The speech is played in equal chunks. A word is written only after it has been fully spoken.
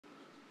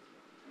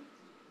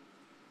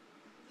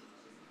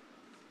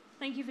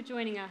Thank you for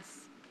joining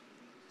us.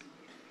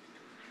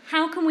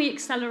 How can we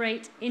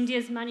accelerate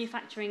India's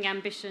manufacturing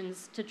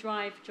ambitions to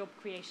drive job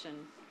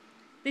creation?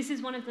 This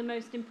is one of the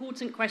most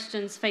important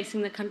questions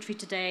facing the country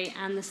today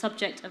and the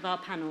subject of our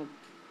panel.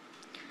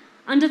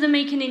 Under the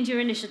Make in India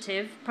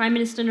initiative, Prime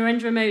Minister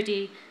Narendra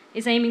Modi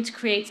is aiming to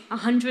create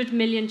 100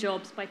 million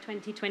jobs by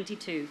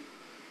 2022.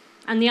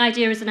 And the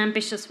idea is an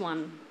ambitious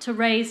one, to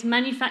raise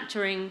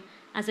manufacturing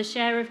as a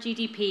share of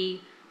GDP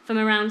from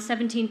around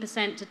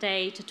 17%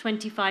 today to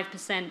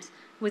 25%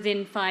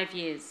 within 5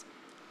 years.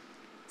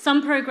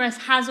 Some progress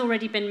has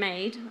already been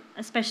made,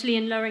 especially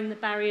in lowering the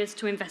barriers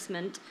to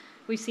investment.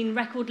 We've seen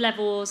record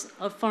levels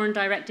of foreign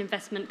direct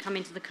investment come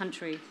into the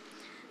country.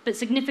 But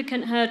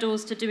significant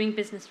hurdles to doing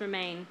business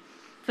remain,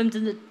 from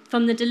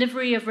the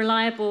delivery of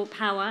reliable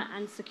power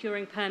and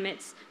securing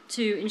permits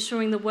to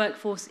ensuring the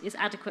workforce is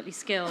adequately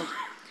skilled.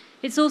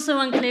 It's also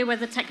unclear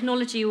whether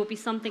technology will be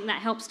something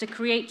that helps to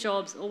create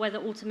jobs or whether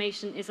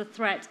automation is a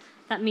threat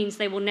that means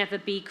they will never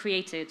be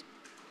created.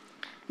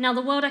 Now,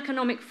 the World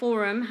Economic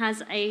Forum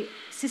has a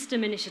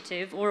system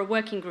initiative or a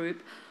working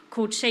group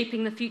called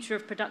Shaping the Future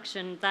of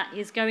Production that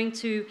is going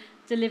to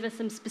deliver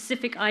some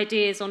specific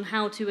ideas on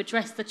how to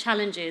address the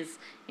challenges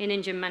in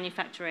Indian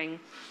manufacturing.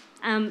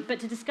 But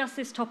to discuss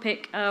this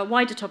topic,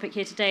 wider topic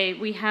here today,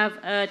 we have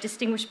a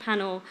distinguished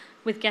panel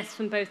with guests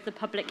from both the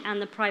public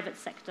and the private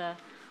sector.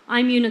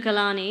 I'm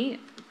Galani.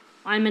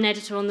 I'm an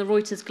editor on the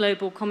Reuters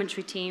Global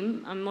Commentary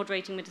team. I'm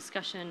moderating the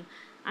discussion.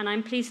 And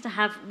I'm pleased to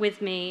have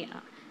with me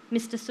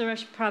Mr.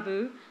 Suresh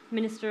Prabhu,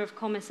 Minister of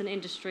Commerce and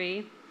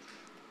Industry,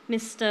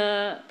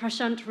 Mr.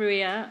 Prashant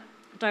Ruia,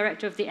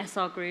 Director of the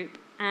Essar Group,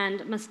 and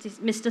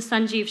Mr.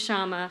 Sanjeev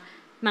Sharma,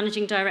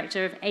 Managing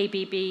Director of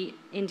ABB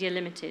India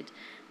Limited.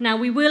 Now,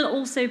 we will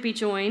also be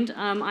joined,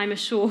 I'm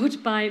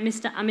assured, by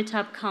Mr.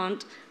 Amitabh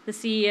Kant, the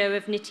CEO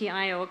of NITI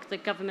Aayog, the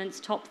government's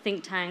top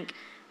think tank,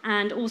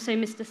 and also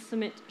Mr.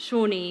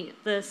 Sawhney,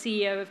 the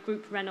CEO of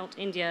Groupe Renault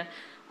India.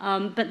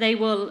 But they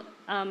will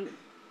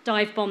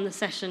dive bomb the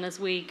session as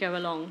we go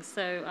along.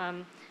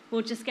 So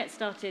we'll just get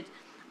started.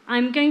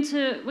 We're going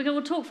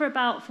to talk for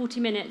about 40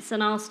 minutes,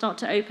 and I'll start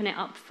to open it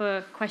up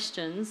for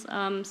questions.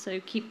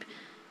 So keep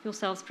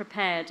yourselves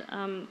prepared.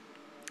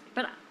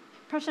 But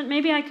Prashant,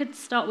 maybe I could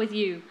start with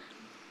you.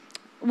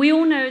 We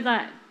all know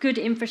that good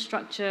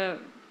infrastructure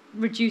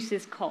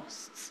reduces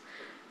costs.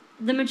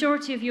 The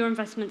majority of your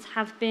investments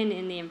have been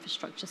in the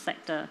infrastructure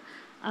sector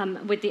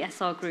with the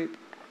Essar Group.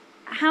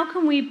 How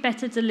can we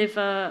better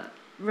deliver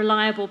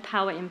reliable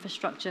power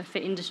infrastructure for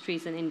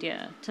industries in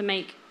India to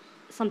make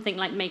something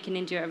like Make in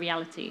India a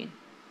reality?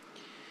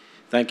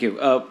 Thank you.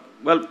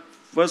 Well,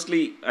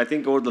 firstly, I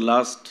think over the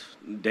last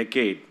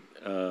decade,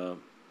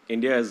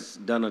 India has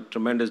done a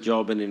tremendous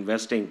job in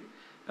investing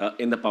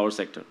in the power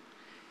sector,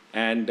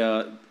 and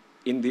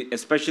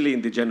especially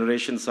in the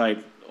generation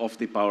side of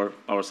the power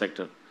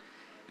sector.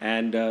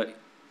 And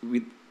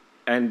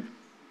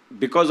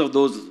because of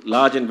those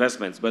large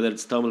investments, whether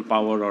it's thermal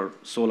power or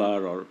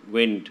solar or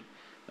wind,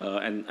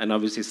 and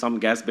obviously some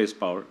gas-based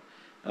power,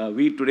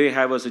 we today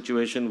have a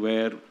situation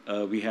where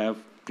we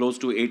have close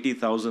to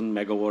 80,000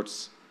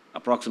 megawatts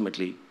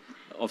approximately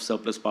of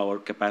surplus power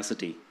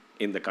capacity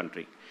in the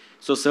country.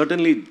 So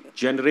certainly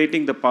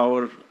generating the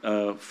power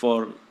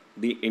for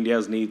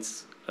India's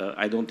needs,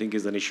 I don't think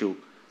is an issue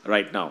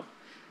right now.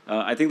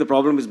 I think the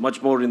problem is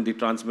much more in the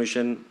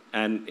transmission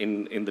and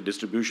in the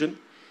distribution,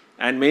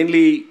 and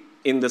mainly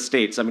in the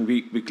states. I mean,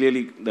 we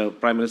clearly, the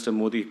Prime Minister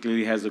Modi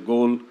clearly has a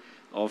goal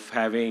of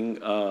having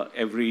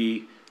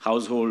every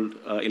household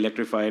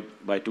electrified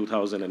by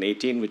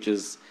 2018,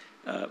 which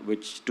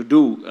to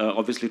do,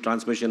 obviously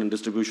transmission and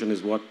distribution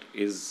is what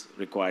is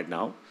required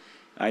now.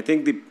 I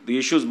think the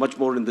issue is much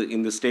more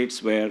in the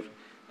states where,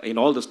 in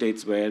all the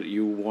states where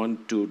you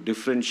want to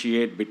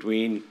differentiate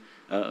between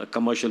a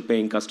commercial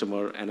paying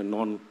customer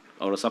and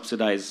a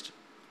subsidized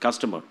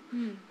customer.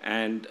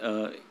 And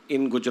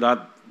in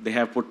Gujarat, they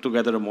have put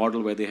together a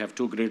model where they have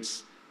two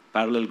grids,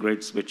 parallel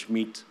grids,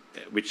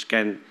 which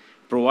can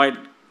provide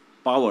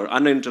power,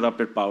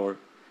 uninterrupted power,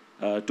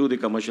 to the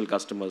commercial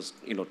customers,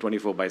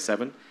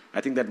 24/7.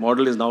 I think that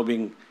model is now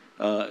being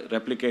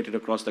replicated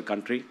across the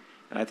country.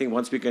 And I think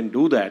once we can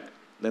do that,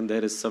 then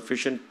there is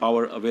sufficient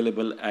power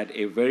available at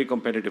a very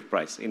competitive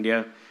price.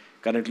 India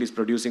currently is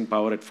producing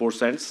power at 4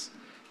 cents.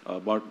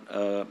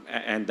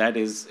 And that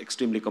is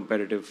extremely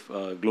competitive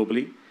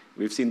globally.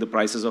 We've seen the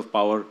prices of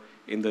power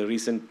in the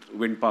recent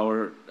wind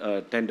power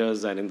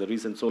tenders and in the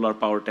recent solar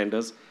power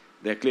tenders.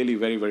 They're clearly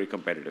very, very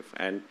competitive.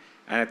 And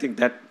I think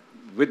that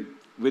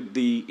with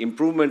the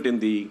improvement in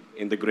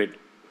the grid,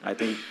 I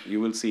think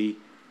you will see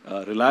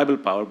reliable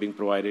power being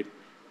provided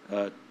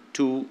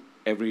to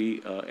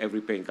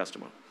every paying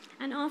customer.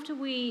 And after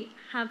we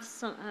have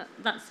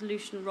that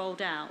solution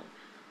rolled out,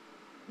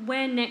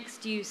 where next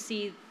do you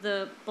see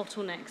the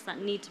bottlenecks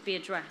that need to be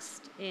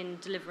addressed in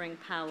delivering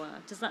power?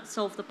 Does that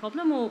solve the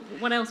problem, or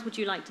what else would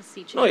you like to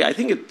see change? No, I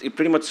think it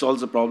pretty much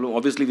solves the problem.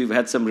 Obviously, we've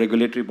had some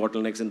regulatory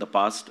bottlenecks in the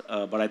past,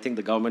 but I think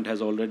the government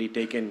has already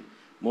taken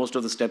most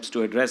of the steps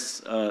to address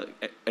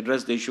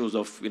the issues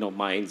of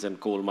mines and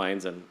coal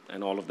mines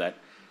and all of that.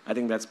 I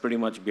think that's pretty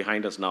much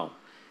behind us now.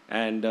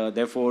 And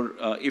therefore,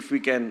 if we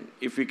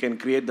can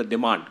create the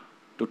demand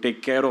to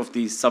take care of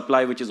the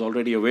supply which is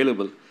already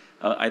available,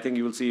 I think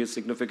you will see a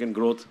significant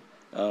growth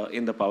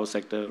in the power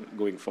sector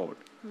going forward.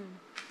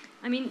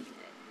 I mean,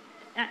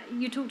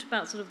 you talked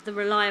about sort of the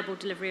reliable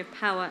delivery of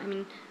power. I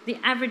mean, the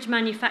average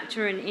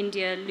manufacturer in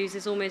India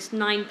loses almost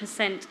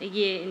 9% a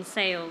year in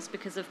sales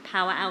because of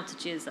power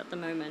outages at the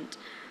moment.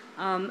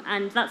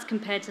 And that's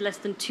compared to less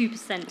than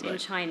 2% in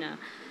China.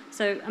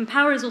 So, and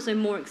power is also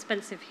more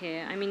expensive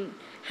here. I mean,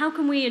 how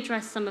can we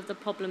address some of the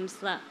problems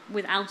that,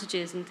 with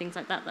outages and things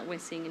like that, that we're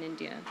seeing in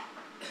India?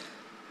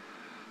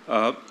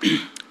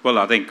 Well,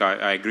 I think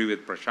I agree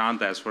with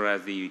Prashant as far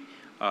as the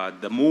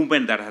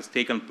movement that has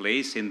taken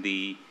place in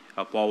the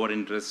power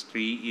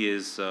industry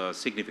is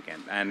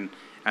significant. And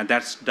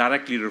that's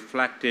directly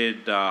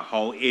reflected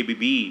how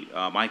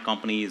ABB, my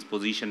company, is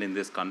positioned in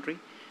this country.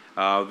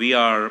 We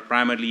are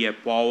primarily a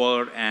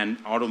power and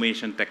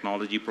automation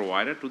technology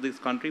provider to this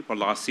country for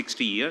the last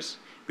 60 years.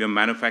 We are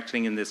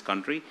manufacturing in this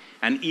country.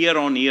 And year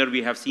on year,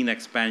 we have seen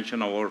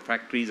expansion of our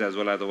factories as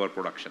well as our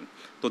production.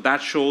 So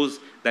that shows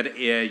that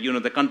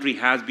the country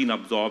has been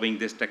absorbing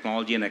this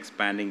technology and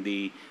expanding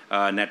the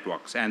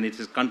networks. And it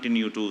has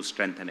continued to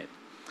strengthen it.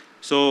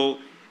 So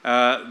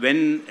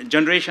when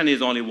generation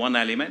is only one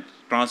element,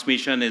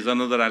 transmission is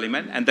another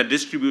element, and the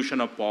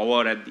distribution of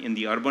power in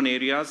the urban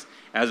areas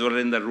as well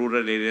as in the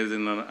rural areas is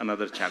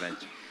another challenge.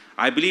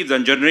 I believe the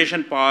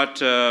generation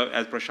part,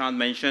 as Prashant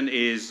mentioned,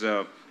 is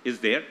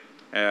there.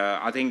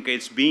 I think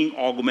it's being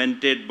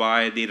augmented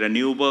by the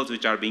renewables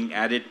which are being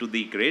added to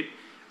the grid,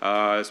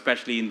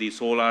 especially in the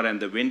solar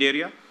and the wind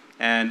area.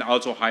 And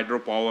also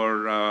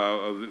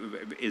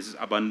hydropower is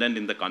abundant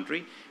in the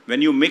country.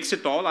 When you mix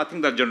it all, I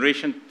think the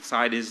generation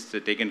side is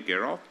taken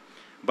care of.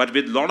 But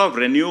with a lot of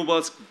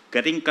renewables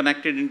getting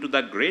connected into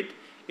the grid,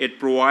 it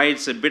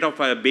provides a bit of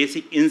a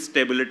basic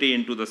instability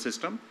into the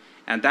system.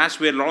 And that's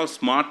where a lot of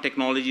smart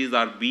technologies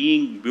are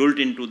being built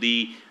into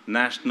the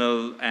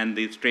national and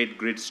the state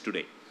grids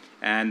today.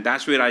 And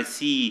that's where I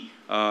see,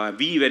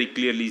 we very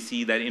clearly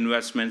see that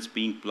investments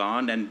being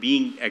planned and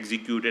being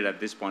executed at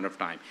this point of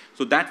time.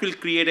 So that will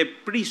create a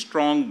pretty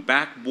strong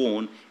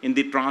backbone in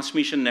the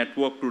transmission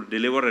network to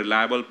deliver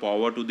reliable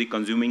power to the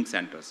consuming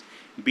centers,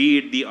 be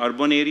it the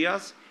urban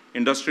areas,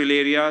 industrial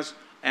areas,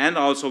 and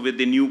also with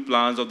the new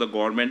plans of the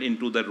government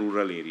into the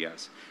rural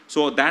areas.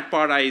 So that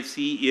part I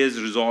see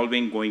is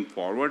resolving going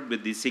forward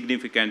with the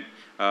significant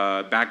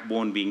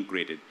backbone being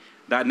created.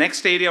 The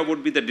next area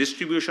would be the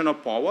distribution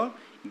of power.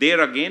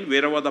 There again,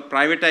 wherever the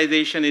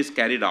privatization is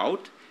carried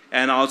out,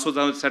 and also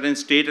the certain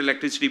state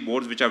electricity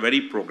boards which are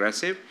very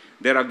progressive,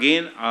 they're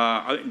again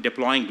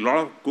deploying a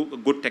lot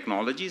of good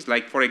technologies.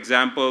 Like, for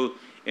example,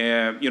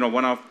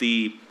 one of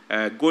the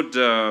good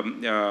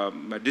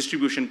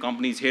distribution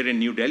companies here in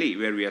New Delhi,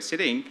 where we are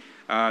sitting,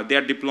 they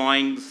are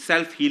deploying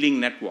self-healing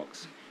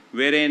networks,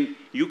 wherein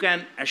you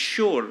can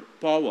assure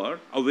power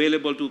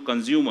available to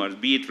consumers,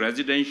 be it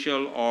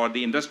residential or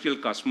the industrial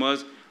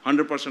customers,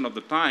 100% of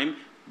the time,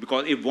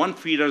 because if one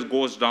feeder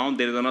goes down,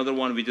 there is another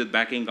one which is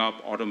backing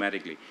up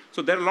automatically.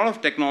 So there are a lot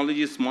of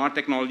technologies, smart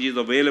technologies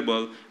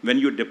available. When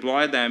you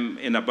deploy them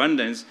in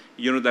abundance,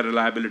 the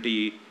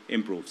reliability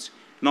improves.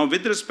 Now,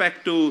 with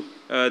respect to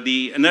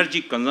the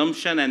energy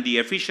consumption and the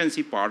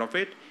efficiency part of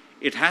it,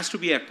 it has to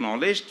be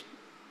acknowledged,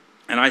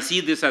 and I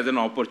see this as an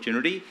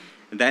opportunity,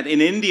 that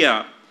in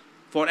India,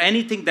 for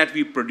anything that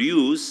we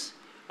produce,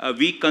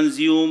 we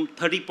consume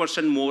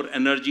 30% more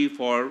energy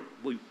per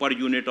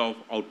unit of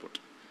output.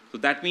 So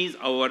that means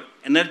our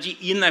energy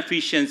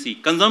inefficiency,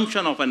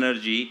 consumption of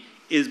energy,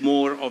 is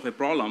more of a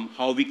problem,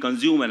 how we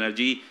consume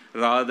energy,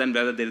 rather than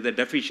whether there is a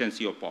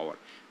deficiency of power.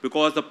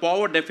 Because the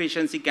power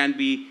deficiency can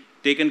be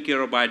taken care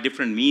of by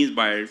different means,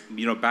 by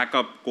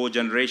backup,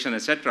 cogeneration,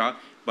 etc.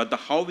 But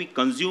how we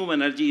consume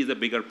energy is a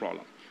bigger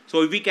problem.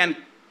 So if we can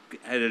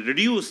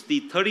reduce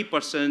the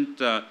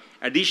 30%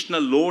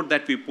 additional load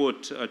that we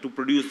put to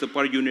produce the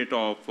per unit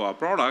of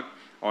product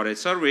or a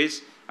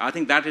service, I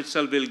think that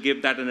itself will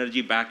give that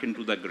energy back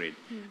into the grid.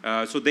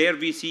 So there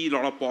we see a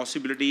lot of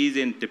possibilities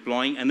in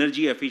deploying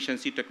energy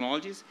efficiency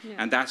technologies,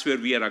 and that's where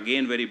we are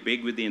again very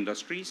big with the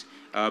industries,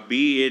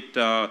 be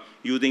it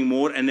using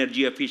more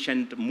energy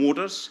efficient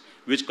motors,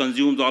 which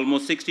consumes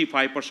almost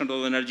 65%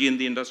 of energy in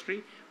the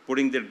industry,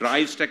 putting the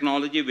drives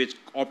technology, which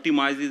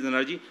optimizes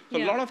energy. So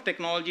a lot of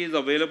technology is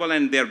available,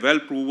 and they're well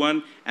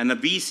proven. And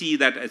we see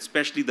that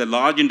especially the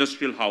large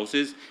industrial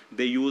houses,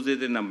 they use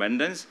it in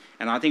abundance.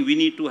 And I think we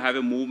need to have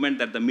a movement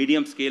that the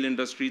medium-scale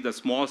industries, the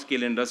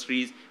small-scale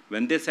industries,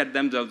 when they set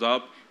themselves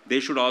up, they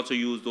should also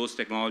use those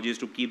technologies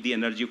to keep the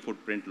energy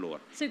footprint lower.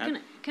 So can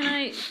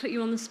I put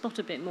you on the spot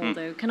a bit more,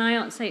 though? Can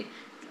I say,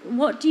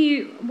 what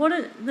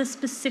are the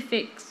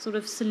specific sort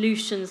of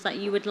solutions that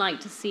you would like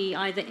to see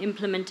either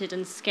implemented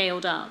and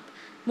scaled up?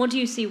 What do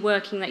you see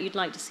working that you'd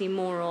like to see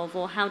more of,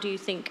 or how do you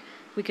think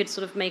we could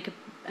sort of make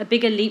a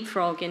bigger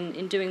leapfrog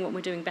in doing what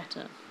we're doing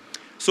better?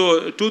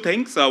 So two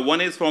things. One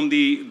is from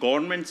the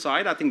government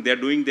side. I think they're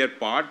doing their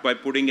part by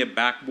putting a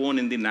backbone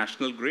in the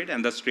national grid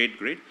and the state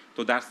grid.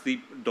 So that's the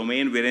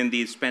domain wherein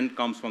the spend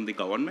comes from the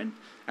government.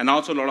 And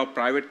also a lot of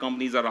private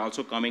companies are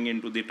also coming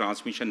into the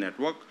transmission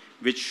network,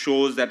 which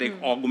shows that it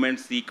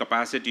augments the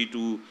capacity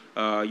to,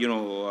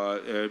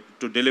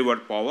 to deliver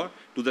power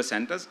to the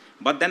centers.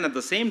 But then at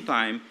the same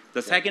time,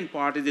 the second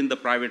part is in the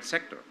private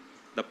sector.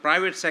 The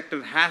private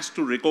sector has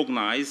to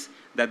recognize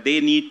that they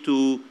need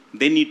to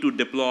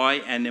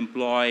deploy and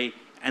employ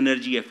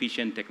energy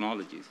efficient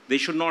technologies. They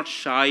should not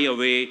shy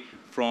away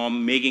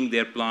from making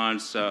their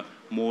plants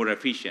more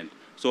efficient.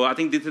 So I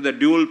think this is a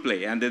dual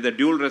play, and there's a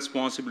dual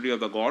responsibility of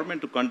the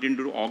government to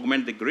continue to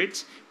augment the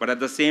grids, but at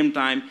the same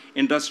time,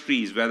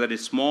 industries, whether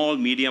it's small,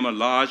 medium, or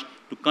large,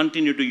 to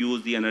continue to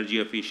use the energy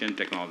efficient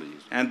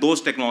technologies. And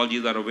those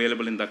technologies are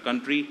available in the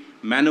country,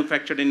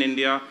 manufactured in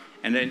India,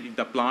 and then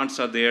the plants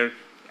are there.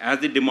 As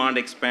the demand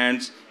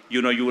expands,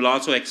 you will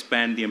also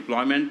expand the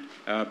employment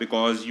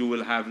because you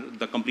will have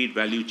the complete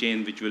value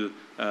chain which will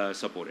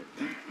support it.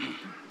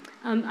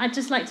 I'd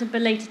just like to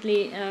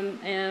belatedly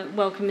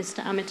welcome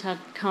Mr. Amitabh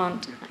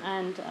Kant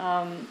and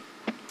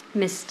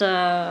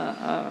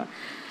Mr.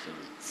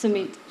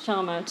 Sumit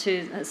Sharma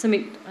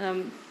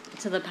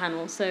to the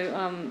panel.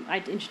 So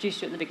I'd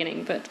introduced you at the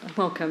beginning, but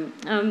welcome.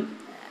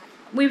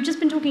 We've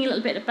just been talking a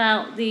little bit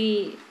about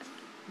the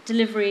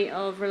delivery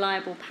of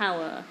reliable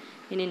power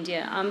in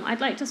India. I'd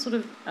like to sort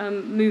of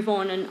move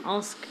on and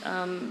ask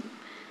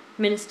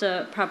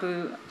Minister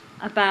Prabhu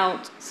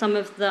about some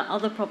of the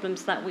other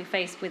problems that we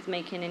face with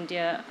Make in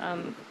India,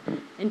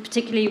 and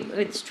particularly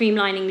with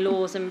streamlining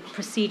laws and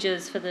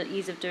procedures for the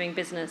ease of doing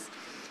business.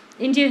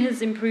 India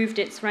has improved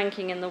its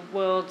ranking in the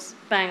World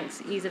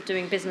Bank's Ease of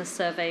Doing Business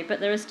survey,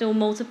 but there are still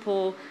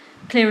multiple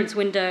clearance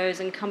windows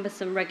and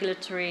cumbersome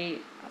regulatory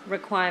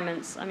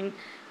requirements. I mean,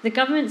 the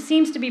government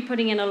seems to be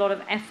putting in a lot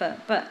of effort,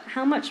 but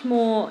how much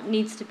more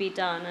needs to be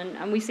done?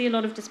 And we see a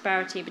lot of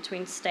disparity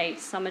between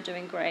states. Some are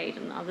doing great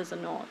and others are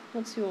not.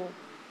 What's your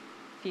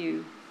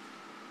view?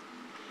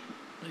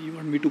 You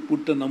want me to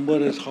put the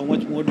number as how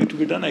much more needs to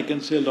be done? I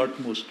can say a lot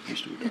more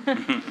needs to be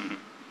done.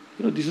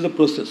 This is a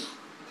process.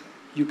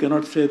 You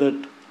cannot say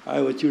that I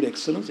have achieved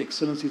excellence.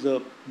 Excellence is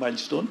a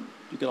milestone.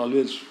 You can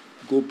always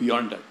go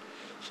beyond that.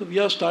 So we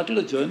have started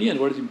a journey, and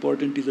what is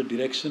important is the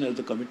direction as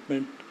the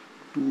commitment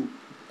to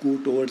go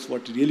towards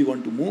what we really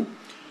want to move,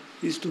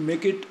 is to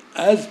make it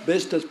as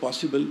best as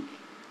possible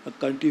a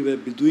country where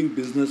doing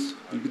business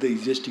will be the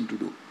easiest thing to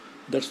do.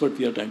 That's what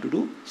we are trying to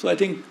do. So I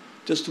think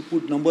just to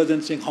put numbers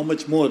and saying how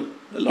much more,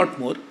 a lot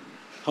more.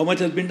 How much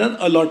has been done?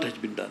 A lot has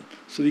been done.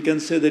 So we can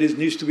say there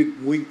needs to be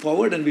moving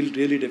forward, and we'll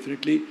really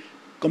definitely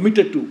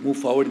committed to move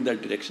forward in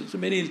that direction. So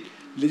many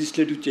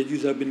legislative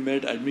changes have been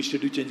made,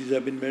 administrative changes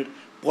have been made,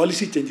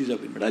 policy changes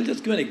have been made. I'll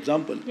just give an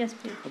example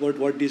about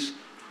what these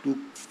two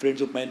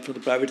friends of mine from the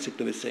private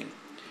sector were saying.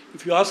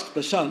 If you ask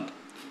Prashant,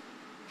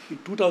 in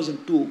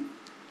 2002,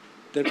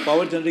 their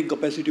power generating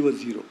capacity was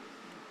 0.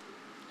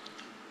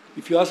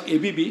 If you ask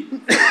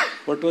ABB,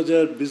 what was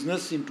their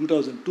business in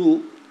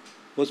 2002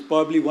 was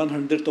probably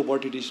 1/100th of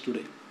what it is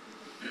today.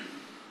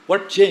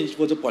 What changed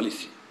was a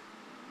policy.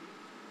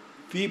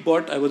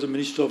 I was a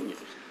Minister of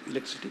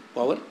Electricity,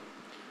 Power.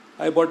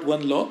 I bought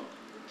one law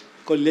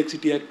called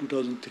Electricity Act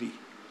 2003,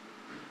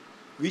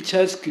 which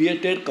has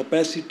created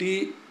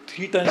capacity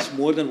 3 times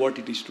more than what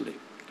it is today.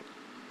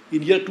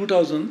 In year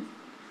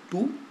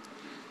 2002,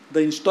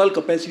 the installed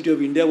capacity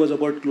of India was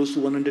about close to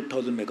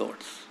 100,000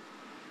 megawatts,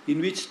 in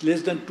which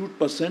less than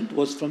 2%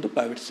 was from the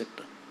private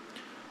sector.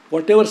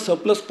 Whatever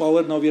surplus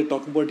power now we are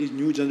talking about is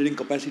new generating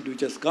capacity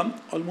which has come,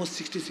 almost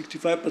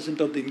 60-65%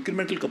 of the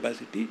incremental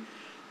capacity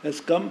has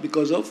come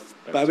because of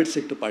private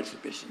sector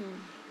participation.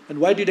 And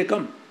why did they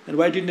come? And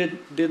why did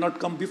they not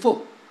come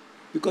before?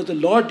 Because the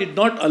law did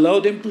not allow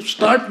them to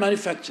start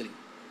manufacturing,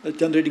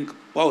 generating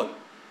power.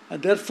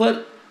 And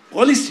therefore,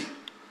 policy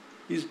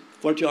is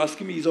what you're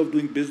asking me, is of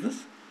doing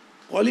business.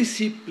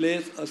 Policy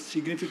plays a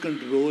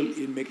significant role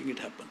in making it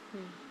happen.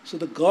 So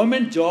the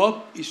government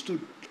job is to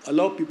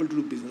allow people to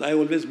do business. I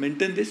always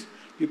maintain this.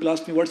 People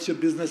ask me, what's your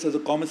business as a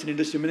Commerce and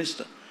Industry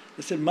Minister?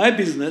 I said, my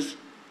business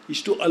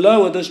is to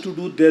allow others to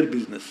do their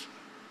business.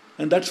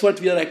 And that's what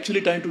we are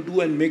actually trying to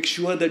do, and make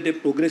sure that they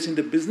progress in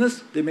the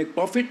business, they make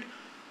profit.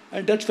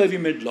 And that's why we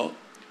made law.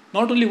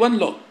 Not only one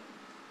law.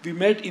 We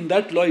made in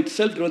that law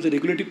itself, there was a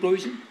regulatory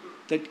provision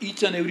that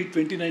each and every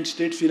 29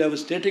 states will have a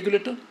state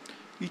regulator.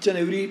 Each and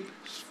every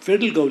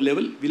federal government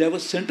level will have a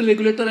central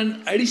regulator. And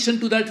in addition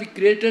to that, we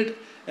created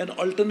an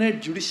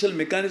alternate judicial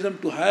mechanism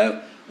to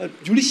have a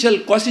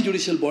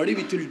quasi-judicial body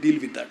which will deal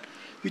with that,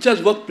 which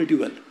has worked pretty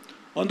well.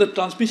 On the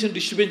transmission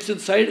distribution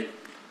side,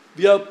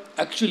 we have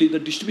actually, the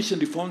distribution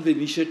reforms were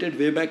initiated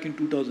way back in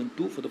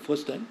 2002 for the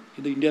first time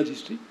in India's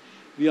history.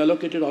 We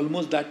allocated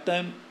almost that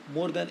time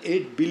more than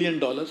 $8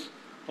 billion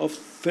of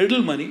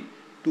federal money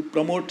to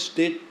promote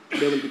state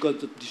level, because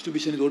the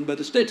distribution is owned by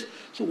the states.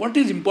 So what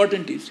is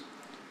important is,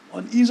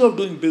 on ease of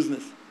doing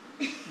business,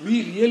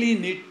 we really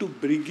need to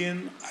bring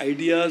in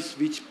ideas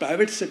which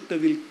private sector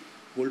will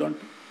hold on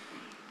to.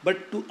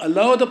 But to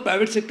allow the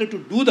private sector to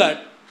do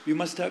that, we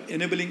must have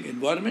enabling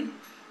environment,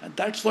 and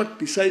that's what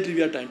precisely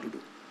we are trying to do.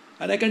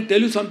 And I can tell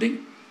you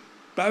something,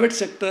 private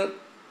sector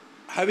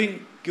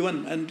having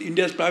given, and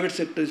India's private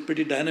sector is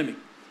pretty dynamic.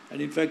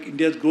 And in fact,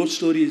 India's growth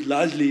story is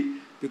largely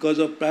because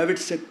of private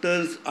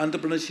sector's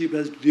entrepreneurship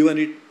has driven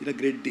it in a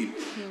great deal.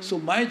 So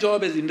my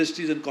job as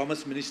Industries and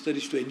Commerce Minister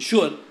is to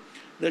ensure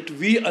that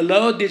we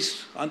allow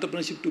this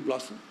entrepreneurship to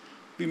blossom.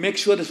 We make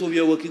sure that, so we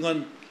are working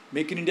on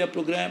Make in India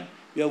program,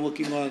 we are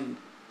working on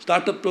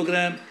startup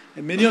program,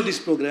 and many of these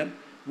programs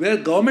where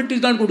government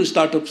is not going to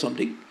start up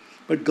something,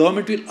 but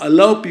government will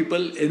allow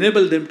people,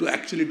 enable them to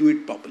actually do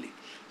it properly.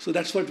 So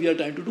that's what we are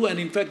trying to do. And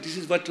in fact, this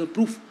is what the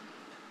proof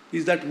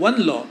is, that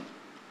one law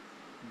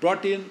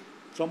brought in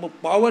from a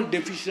power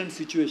deficient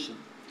situation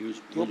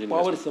to a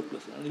power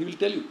surplus. And he will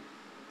tell you,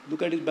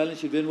 look at his balance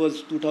sheet. When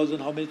was 2000,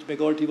 how much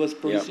megawatt he was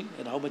producing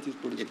and how much he's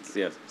producing?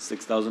 It's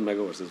 6,000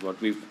 megawatts is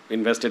what we've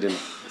invested in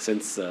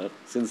since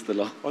the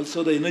law.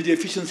 Also the energy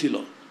efficiency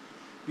law.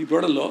 We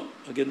brought a law,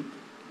 again,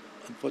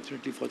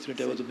 fortunately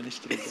I was a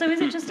minister. So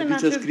is it just a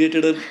matter which has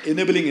created an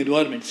enabling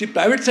environment. See,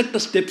 private sector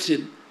steps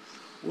in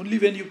only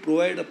when you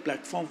provide a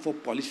platform for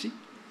policy.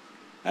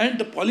 And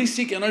the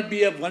policy cannot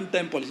be a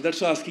one-time policy.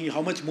 That's why I'm asking you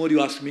how much more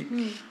you ask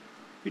me.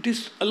 It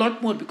is a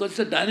lot more because it's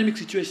a dynamic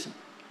situation.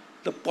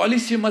 The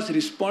policy must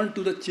respond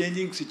to the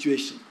changing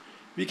situation.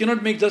 We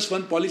cannot make just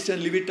one policy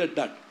and leave it at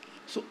that.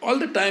 So all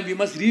the time we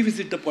must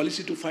revisit the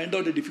policy to find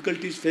out the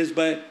difficulties faced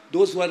by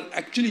those who are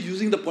actually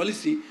using the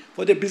policy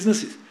for their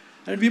businesses.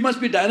 And we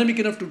must be dynamic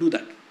enough to do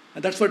that.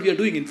 And that's what we are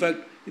doing. In fact,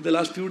 in the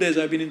last few days,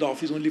 I've been in the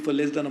office only for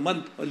less than a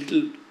month,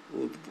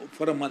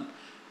 for a month.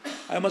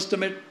 I must have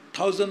met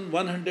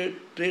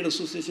 1,100 trade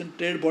association,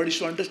 trade bodies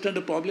to understand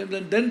the problems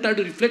and then try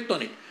to reflect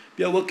on it.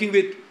 We are working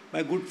with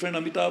my good friend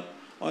Amitabh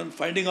on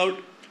finding out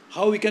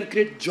how we can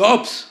create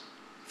jobs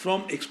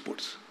from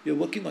exports. We are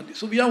working on this.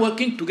 So we are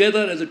working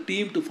together as a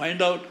team to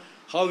find out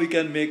how we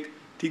can make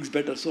things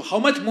better. So how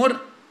much more?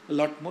 A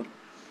lot more.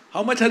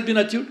 How much has been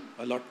achieved?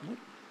 A lot more.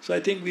 So I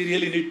think we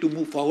really need to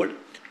move forward.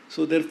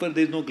 So therefore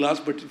there is no glass,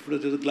 but if there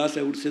is a glass,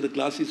 I would say the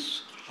glass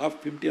is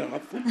half empty or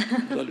half full.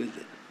 It's always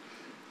there.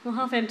 Well,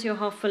 half empty or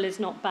half full is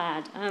not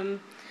bad.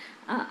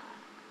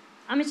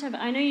 Amitabh,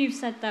 I know you've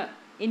said that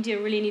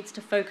India really needs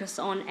to focus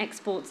on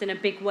exports in a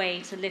big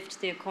way to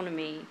lift the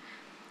economy.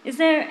 Is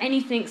there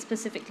anything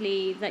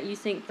specifically that you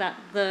think that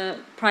the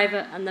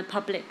private and the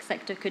public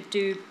sector could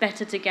do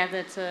better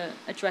together to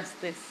address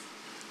this?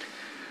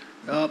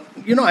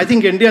 I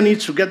think India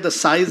needs to get the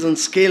size and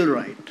scale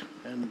right.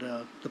 And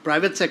the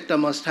private sector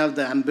must have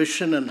the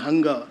ambition and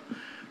hunger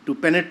to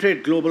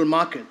penetrate global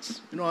markets.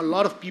 A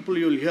lot of people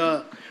you'll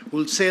hear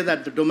will say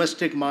that the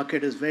domestic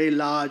market is very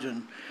large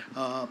and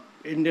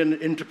Indian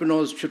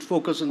entrepreneurs should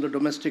focus on the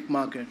domestic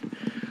market.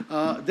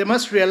 They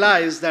must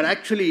realize that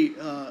actually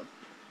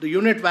the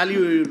unit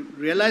value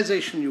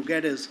realization you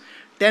get is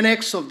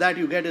 10x of that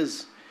you get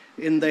is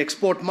in the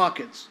export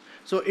markets.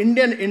 So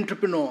Indian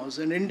entrepreneurs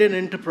and Indian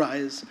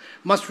enterprise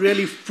must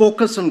really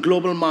focus on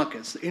global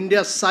markets.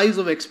 India's size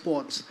of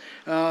exports,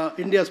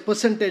 India's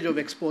percentage of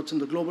exports in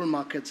the global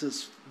markets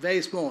is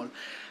very small.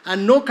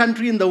 And no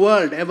country in the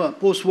world ever,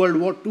 post-World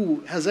War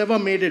II, has ever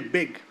made it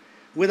big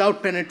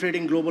without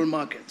penetrating global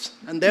markets.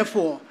 And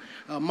therefore,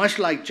 much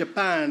like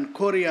Japan,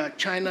 Korea,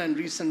 China in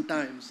recent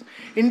times,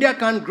 India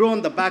can't grow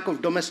on the back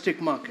of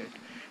domestic market.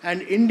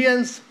 And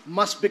Indians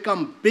must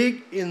become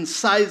big in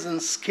size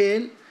and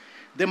scale.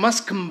 They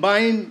must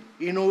combine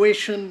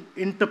innovation,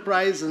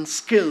 enterprise, and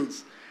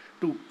skills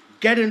to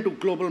get into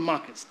global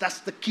markets. That's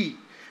the key.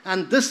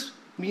 And this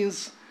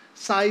means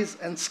size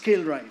and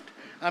scale right.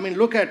 I mean,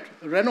 look at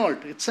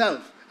Renault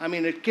itself. I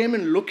mean, it came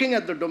in looking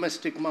at the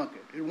domestic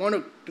market. It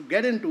wanted to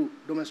get into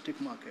domestic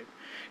market.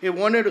 It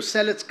wanted to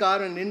sell its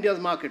car in India's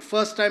market.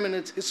 First time in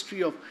its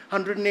history of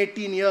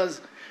 118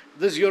 years,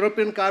 this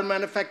European car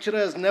manufacturer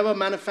has never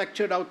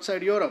manufactured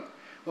outside Europe.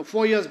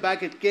 4 years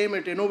back, it came,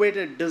 it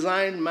innovated,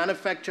 designed,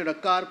 manufactured a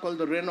car called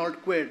the Renault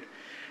Kwid.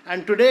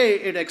 And today,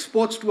 it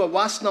exports to a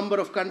vast number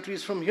of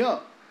countries from here.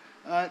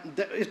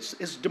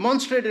 It's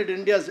demonstrated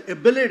India's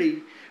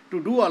ability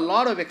to do a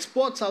lot of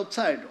exports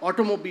outside,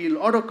 automobile,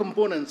 auto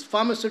components,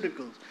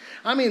 pharmaceuticals.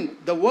 I mean,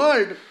 the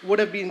world would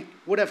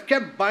have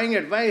kept buying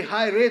at very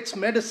high rates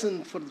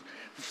medicine for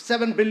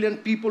 7 billion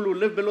people who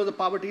live below the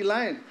poverty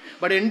line.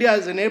 But India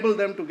has enabled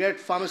them to get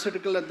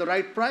pharmaceutical at the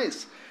right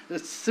price.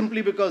 It's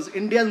simply because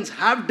Indians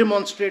have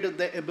demonstrated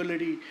their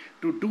ability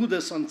to do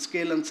this on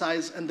scale and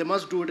size, and they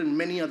must do it in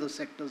many other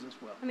sectors as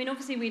well. I mean,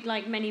 obviously, we'd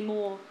like many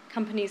more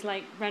companies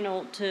like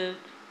Renault to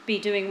be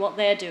doing what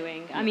they're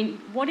doing. I mean,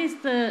 what is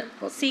the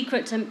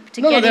secret to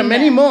getting there? No, there are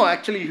many more,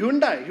 actually.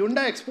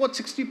 Hyundai exports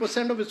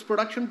 60% of its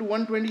production to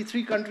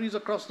 123 countries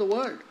across the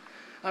world.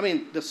 I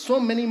mean, there's so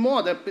many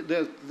more. There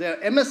are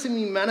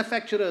MSME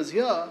manufacturers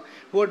here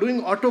who are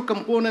doing auto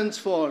components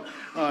for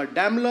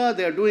Daimler.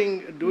 They are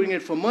doing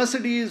it for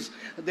Mercedes.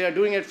 They are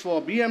doing it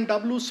for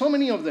BMW. So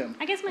many of them.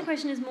 I guess my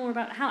question is more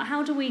about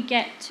how do we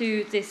get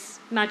to this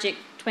magic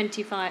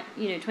 25%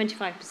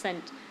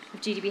 of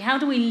GDP? How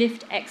do we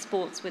lift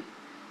exports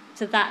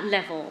to that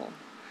level?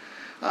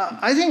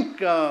 I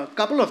think a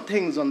couple of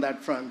things on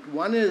that front.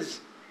 One is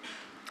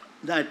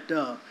that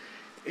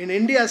in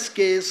India's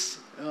case,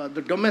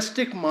 the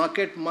domestic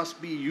market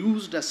must be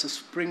used as a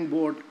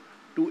springboard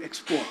to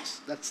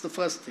exports. That's the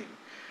first thing.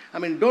 I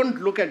mean,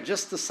 don't look at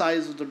just the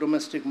size of the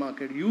domestic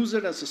market. Use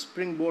it as a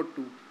springboard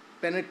to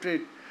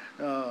penetrate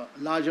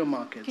larger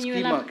markets, Can you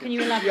key markets. Can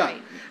you elaborate? Yeah.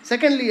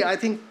 Secondly, I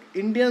think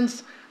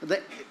Indians,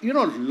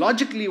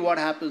 logically what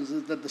happens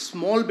is that the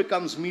small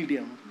becomes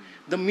medium,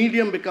 the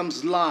medium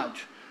becomes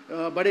large.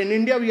 But in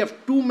India, we have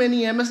too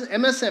many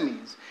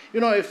MSMEs.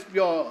 If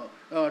your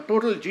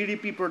total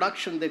GDP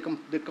production, they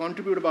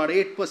contribute about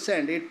 8%,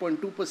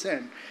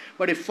 8.2%.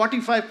 But if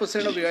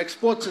 45% of your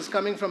exports is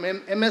coming from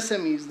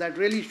MSMEs, that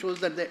really shows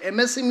that the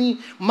MSME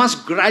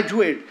must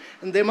graduate,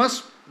 and they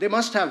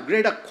must have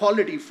greater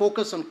quality,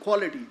 focus on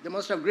quality. They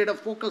must have greater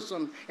focus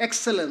on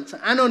excellence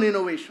and on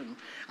innovation.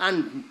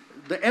 And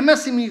the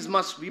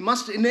MSMEs we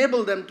must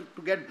enable them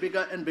to get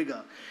bigger and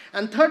bigger.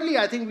 And thirdly,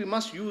 I think we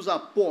must use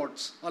our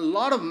ports, a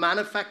lot of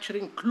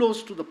manufacturing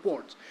close to the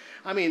ports.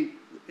 I mean,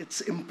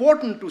 it's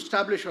important to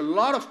establish a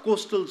lot of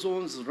coastal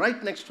zones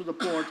right next to the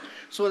port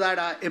so that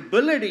our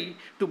ability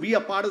to be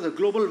a part of the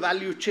global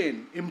value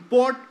chain,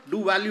 import,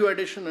 do value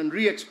addition, and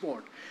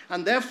re-export.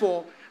 And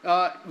therefore,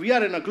 we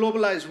are in a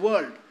globalized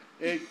world.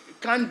 It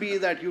can't be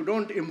that you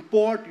don't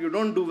import, you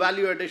don't do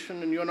value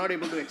addition, and you're not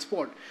able to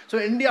export. So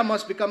India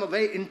must become a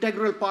very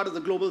integral part of the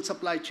global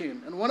supply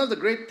chain. And one of the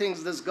great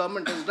things this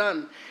government has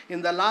done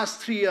in the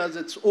last 3 years,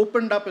 it's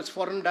opened up its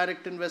foreign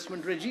direct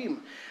investment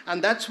regime.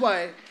 And that's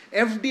why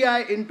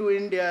FDI into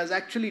India has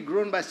actually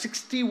grown by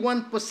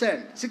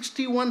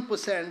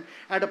 61%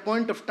 at a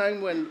point of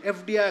time when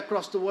FDI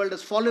across the world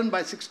has fallen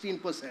by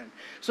 16%.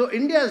 So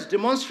India has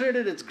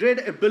demonstrated its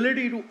great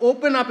ability to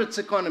open up its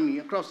economy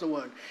across the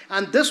world.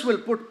 And this will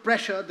put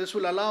pressure, this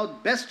will allow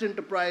best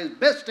enterprise,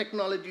 best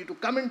technology to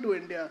come into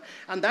India,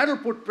 and that will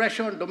put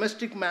pressure on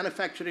domestic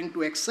manufacturing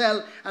to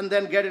excel and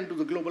then get into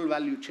the global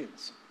value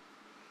chains.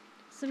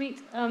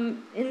 Sumit,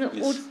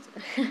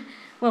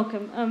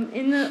 welcome.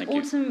 In the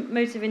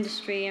automotive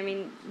industry, I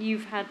mean,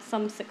 you've had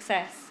some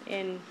success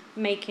in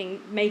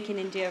making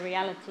India a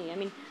reality. I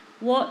mean,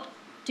 what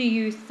do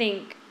you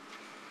think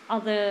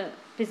other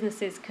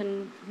businesses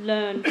can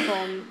learn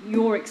from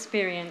your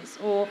experience,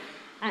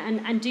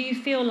 and do you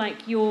feel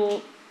like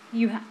you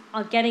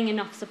are getting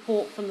enough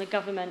support from the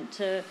government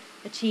to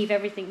achieve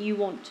everything you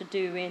want to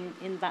do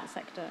in that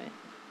sector?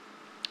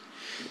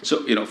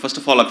 So, first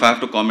of all, if I have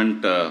to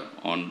comment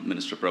on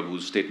Minister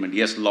Prabhu's statement,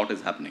 yes, a lot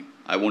is happening.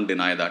 I won't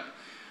deny that.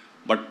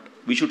 But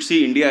we should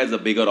see India as a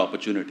bigger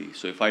opportunity.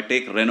 So if I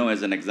take Renault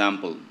as an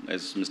example,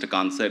 as Mr.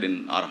 Kant said,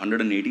 in our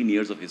 118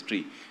 years of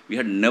history, we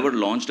had never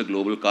launched a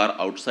global car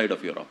outside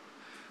of Europe.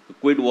 The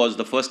Quid was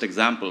the first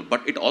example,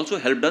 but it also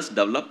helped us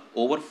develop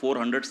over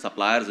 400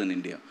 suppliers in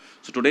India.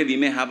 So today we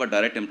may have a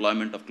direct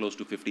employment of close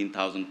to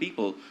 15,000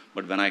 people,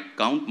 but when I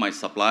count my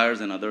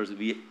suppliers and others,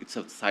 it's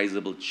a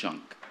sizable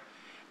chunk.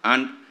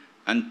 And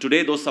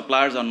today those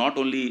suppliers are not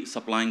only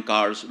supplying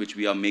cars which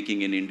we are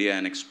making in India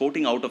and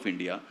exporting out of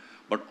India,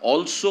 but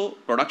also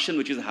production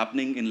which is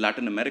happening in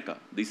Latin America.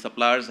 These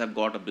suppliers have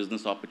got a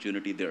business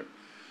opportunity there.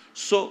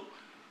 So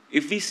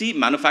if we see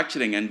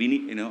manufacturing, and we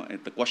need,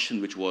 the question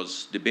which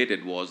was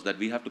debated was that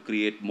we have to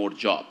create more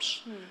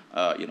jobs.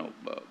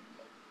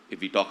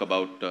 If we talk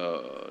about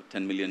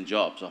 10 million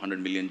jobs or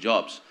 100 million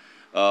jobs,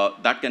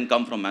 that can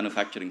come from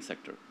manufacturing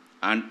sector.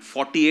 And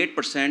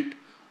 48%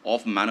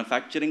 of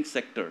manufacturing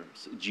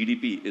sector's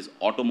GDP is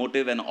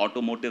automotive and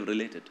automotive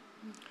related.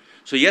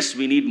 So yes,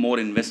 we need more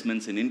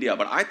investments in India,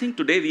 but I think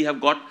today we have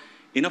got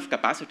enough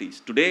capacities.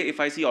 Today, if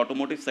I see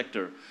automotive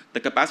sector, the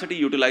capacity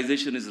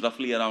utilization is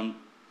roughly around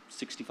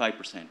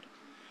 65%.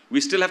 We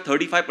still have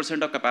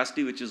 35% of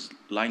capacity which is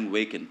lying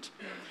vacant.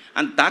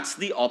 And that's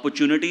the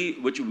opportunity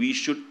which we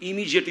should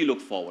immediately look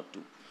forward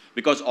to.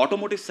 Because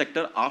automotive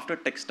sector after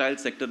textile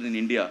sector in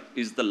India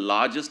is the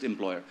largest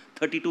employer,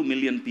 32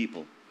 million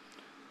people.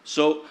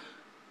 So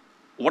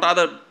what are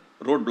the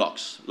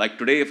roadblocks? Like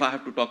today, if I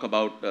have to talk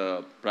about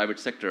private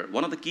sector,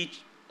 one of the key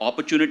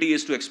opportunity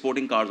is to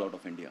exporting cars out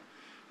of India.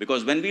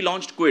 Because when we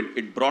launched Quid,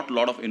 it brought a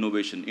lot of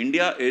innovation.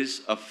 India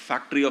is a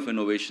factory of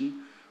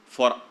innovation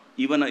for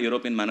even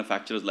European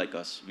manufacturers like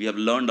us. We have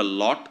learned a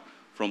lot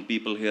from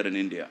people here in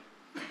India.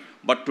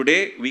 But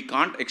today, we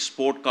can't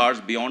export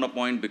cars beyond a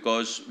point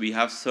because we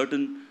have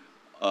certain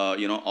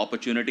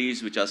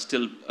opportunities which are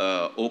still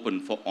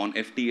open on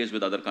FTAs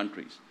with other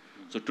countries.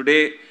 So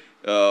today,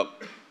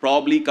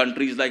 probably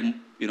countries like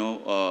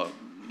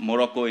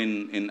Morocco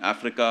in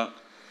Africa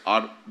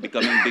are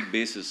becoming big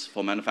bases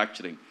for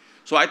manufacturing.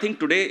 So I think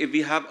today, if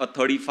we have a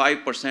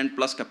 35%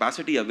 plus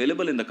capacity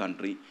available in the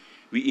country,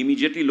 we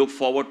immediately look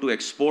forward to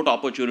export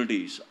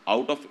opportunities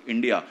out of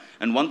India.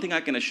 And one thing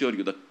I can assure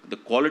you, the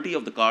quality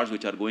of the cars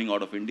which are going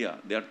out of India,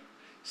 they are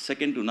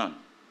second to none.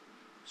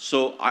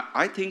 So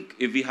I think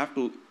if we have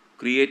to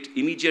create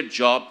immediate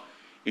job,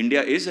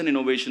 India is an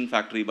innovation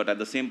factory, but at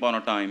the same point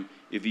of time,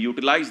 if we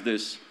utilize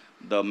this,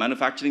 the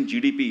manufacturing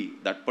GDP,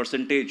 that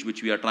percentage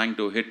which we are trying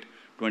to hit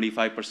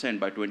 25%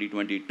 by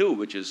 2022,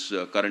 which is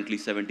currently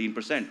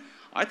 17%,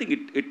 I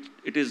think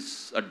it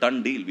is a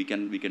done deal. We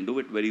can do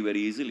it very, very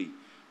easily.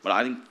 But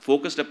I think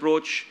focused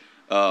approach,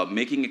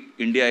 making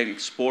India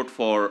export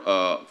for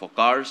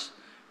cars,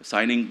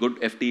 signing good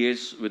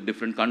FTAs with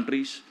different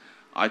countries,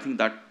 I think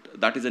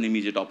that is an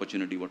immediate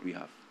opportunity what we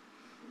have.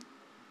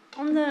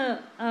 On the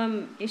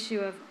issue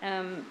of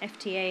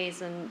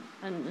FTAs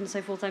and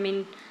so forth, I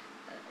mean,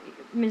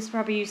 Mr.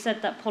 Prabhu, you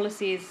said that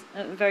policy is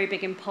a very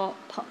big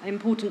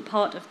important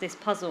part of this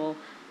puzzle.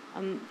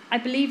 I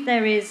believe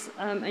there is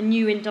a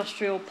new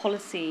industrial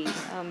policy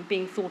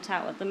being thought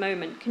out at the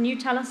moment. Can you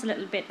tell us a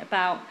little bit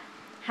about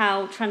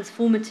how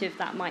transformative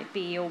that might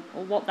be, or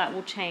what that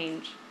will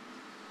change?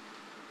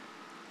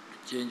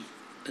 Change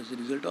as a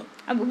result of?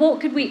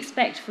 What could we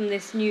expect from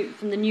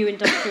the new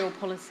industrial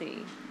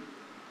policy?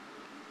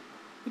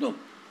 You know,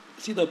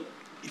 see,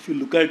 if you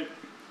look at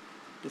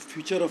the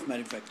future of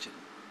manufacturing,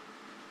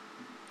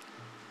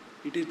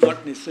 it is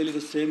not necessarily the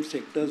same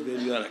sectors where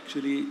you are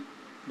actually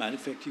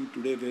manufacturing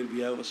today, where we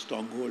have a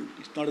stronghold.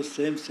 It's not the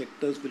same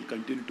sectors will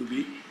continue to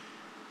be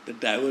the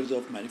drivers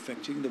of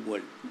manufacturing in the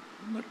world,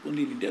 not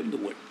only in India, in the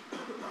world.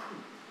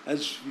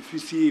 As if you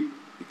see,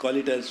 we call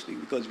it as,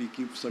 because we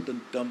keep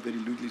certain term very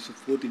loosely, so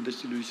fourth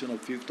industrial revolution or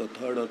fifth or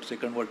third or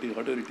second,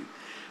 whatever it is.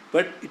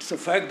 But it's a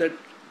fact that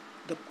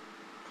the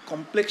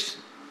complex,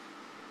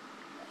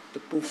 the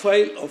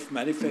profile of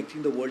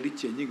manufacturing in the world is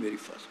changing very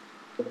fast.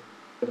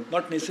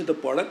 Not necessarily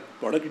the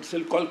product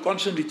itself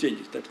constantly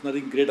changes. That's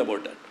nothing great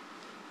about that.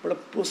 But the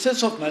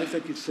process of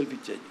manufacturing itself is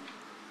changing.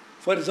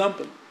 For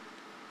example,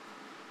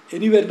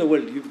 anywhere in the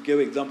world, you gave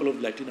an example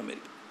of Latin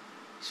America.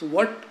 So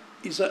what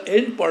is an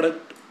end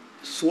product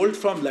sold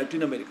from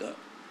Latin America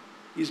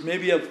is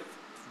maybe a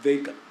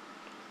vehicle.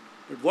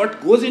 But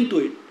what goes into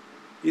it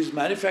is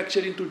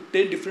manufactured into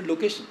 10 different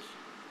locations.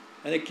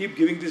 And I keep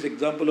giving this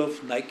example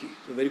of Nike.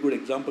 It's a very good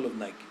example of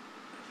Nike.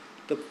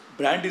 The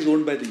brand is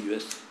owned by the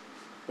US.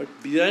 But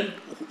beyond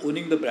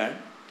owning the brand,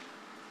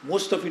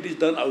 most of it is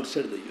done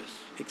outside the US,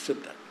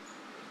 except that.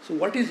 So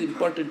what is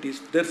important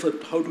is, therefore,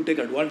 how to take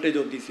advantage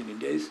of this in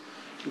India is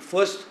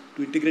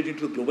to integrate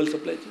into the global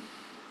supply chain.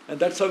 And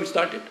that's how it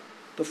started.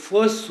 The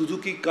first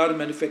Suzuki car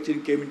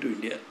manufacturing came into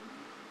India,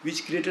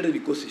 which created an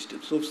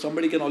ecosystem. So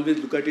somebody can always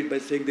look at it by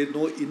saying there's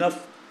no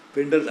enough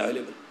vendors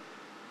available.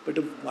 But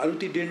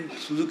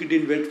Suzuki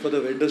didn't wait for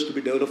the vendors to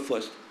be developed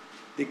first.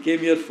 They came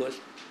here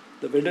first.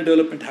 The vendor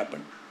development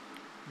happened.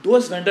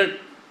 Those vendor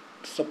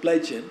supply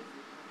chain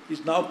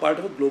is now part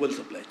of a global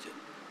supply chain.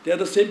 They are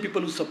the same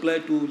people who supply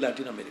to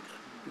Latin America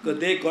because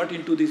they got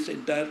into this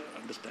entire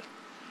understanding.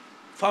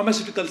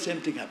 Pharmaceutical,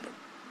 same thing happened.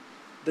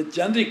 The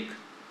generic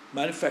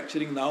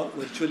manufacturing now,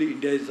 virtually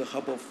India is the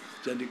hub of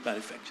generic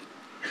manufacturing.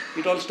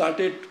 It all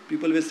started,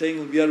 people were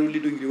saying we are only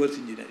doing reverse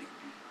engineering,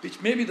 which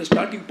may be the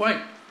starting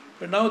point.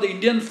 But now the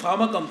Indian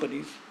pharma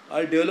companies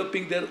are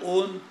developing their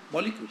own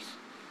molecules.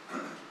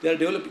 They are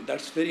developing.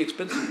 That's very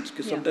expensive.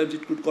 Because sometimes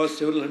it could cost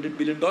several $100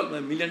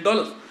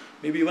 million,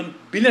 maybe even $1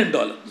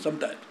 billion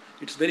sometimes.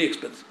 It's very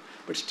expensive.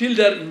 But still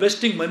they are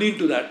investing money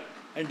into that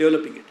and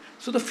developing it.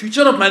 So the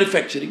future of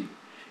manufacturing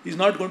is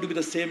not going to be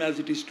the same as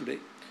it is today.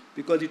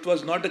 Because it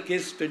was not the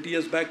case 20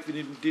 years back when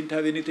it didn't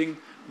have anything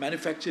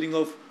manufacturing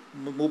of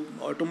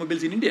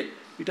automobiles in India.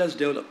 It has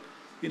developed.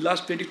 In the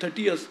last 20,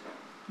 30 years,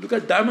 look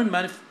at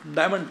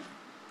diamond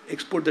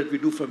export that we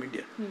do from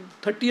India.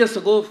 30 years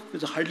ago, it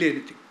was hardly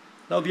anything.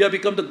 Now we have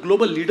become the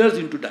global leaders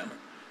into diamond.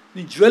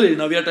 In jewelry,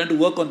 now we are trying to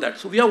work on that.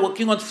 So we are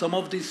working on some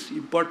of these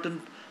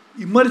important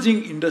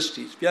emerging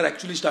industries. We are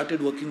actually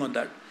started working on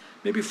that.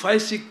 Maybe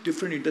 5, 6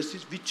 different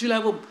industries, which will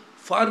have a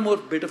far more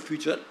better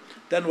future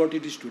than what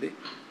it is today.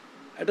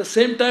 At the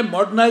same time,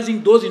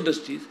 modernizing those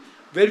industries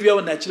where we have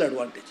a natural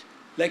advantage,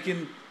 like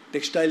in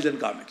textiles and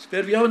garments,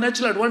 where we have a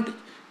natural advantage.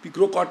 We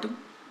grow cotton,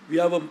 we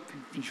have a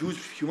huge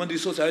human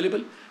resource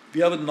available,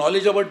 we have a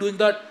knowledge about doing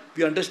that,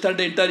 we understand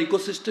the entire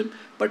ecosystem,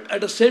 but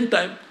at the same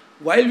time,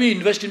 while we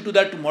invest into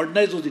that to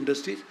modernize those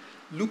industries,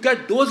 look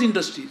at those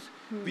industries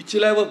which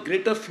will have a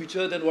greater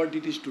future than what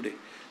it is today.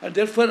 And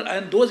therefore,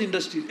 and those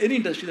industries, any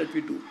industry that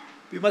we do,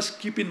 we must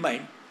keep in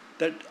mind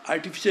that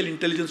artificial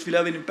intelligence will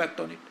have an impact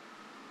on it.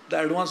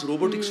 The advanced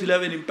robotics will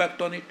have an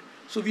impact on it.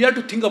 So we have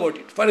to think about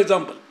it. For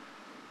example,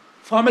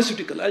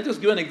 pharmaceutical. I'll just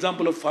give an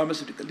example of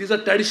pharmaceutical. These are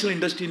traditional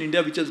industry in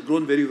India which has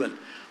grown very well.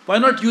 Why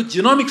not use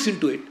genomics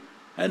into it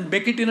and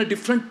make it in a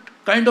different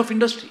kind of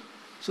industry?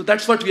 So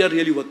that's what we are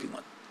really working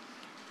on.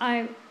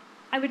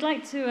 I would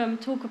like to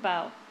talk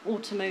about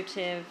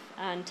automotive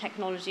and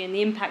technology and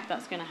the impact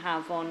that's going to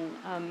have on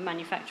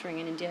manufacturing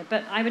in India.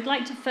 But I would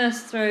like to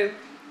first throw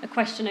a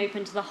question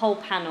open to the whole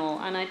panel,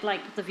 and I'd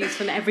like the views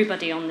from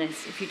everybody on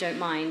this, if you don't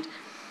mind.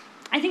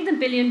 I think the $1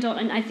 billion,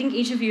 and I think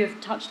each of you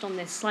have touched on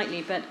this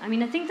slightly, but I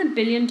mean, I think the $1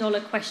 billion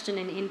question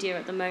in India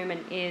at the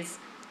moment is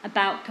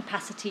about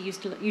capacity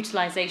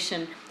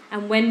utilization,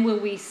 and when will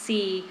we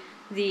see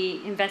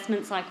the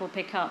investment cycle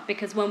pick up?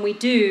 Because when we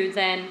do,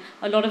 then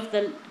a lot of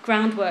the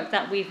groundwork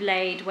that we've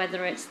laid,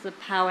 whether it's the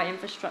power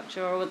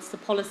infrastructure or it's the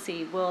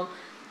policy, will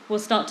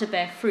start to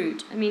bear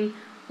fruit. I mean,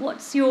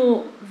 what's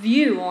your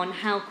view on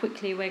how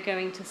quickly we're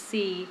going to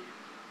see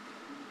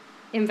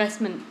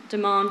investment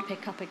demand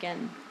pick up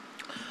again?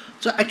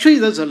 So actually,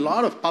 there's a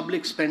lot of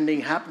public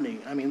spending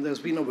happening. I mean, there's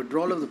been a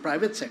withdrawal of the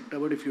private sector,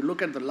 but if you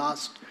look at the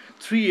last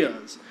 3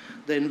 years,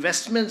 the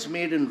investments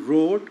made in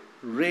road,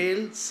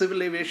 rail,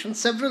 civil aviation,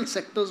 several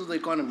sectors of the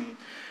economy,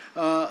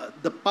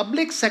 the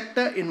public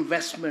sector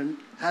investment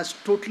has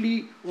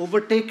totally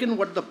overtaken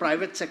what the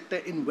private sector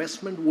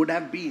investment would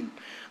have been.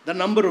 The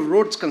number of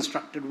roads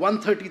constructed,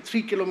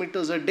 133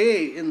 kilometers a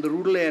day in the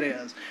rural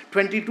areas,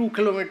 22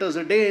 kilometers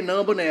a day in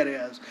urban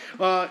areas.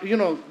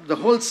 The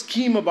whole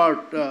scheme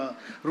about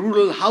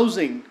rural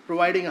housing,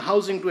 providing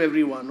housing to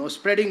everyone, or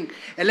spreading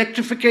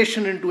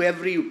electrification into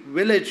every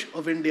village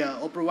of India,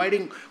 or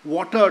providing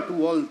water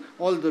to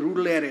all the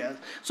rural areas.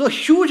 So a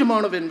huge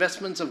amount of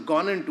investments have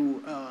gone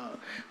into,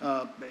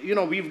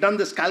 we've done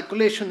this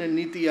calculation in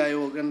NITI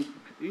Aayog, and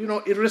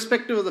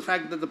irrespective of the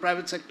fact that the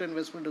private sector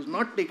investment has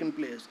not taken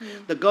place,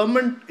 the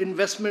government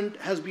investment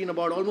has been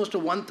about almost a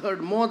 1/3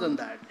 more than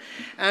that.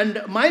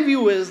 And my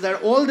view is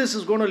that all this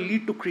is going to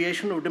lead to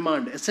creation of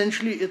demand.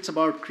 Essentially, it's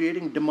about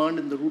creating demand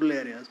in the rural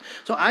areas.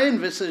 So I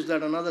envisage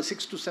that another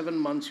 6 to 7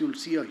 months, you'll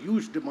see a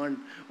huge demand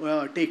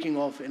taking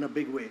off in a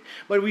big way.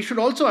 But we should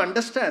also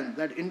understand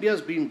that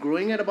India's been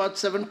growing at about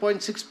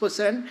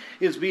 7.6%.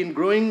 It's been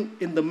growing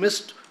in the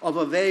midst of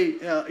a very,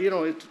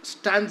 it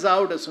stands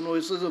out as an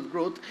oasis of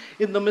growth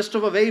in the midst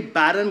of a very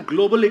barren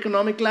global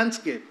economic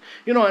landscape.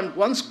 And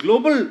once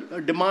global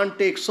demand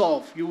takes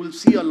off, you will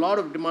see a lot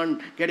of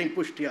demand getting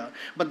pushed here.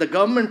 But the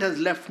government has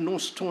left no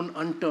stone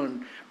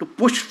unturned to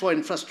push for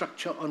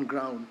infrastructure on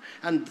ground.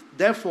 And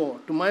therefore,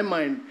 to my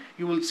mind,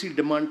 you will see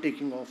demand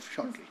taking off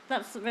shortly.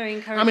 That's very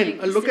encouraging. I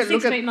mean, look at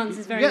 6 to 8 months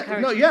is very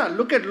encouraging.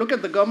 Look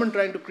at the government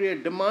trying to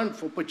create demand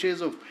for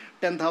purchase of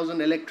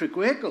 10,000 electric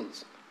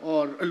vehicles.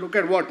 Or look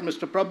at what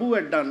Mr. Prabhu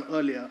had done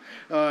earlier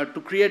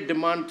to create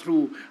demand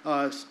through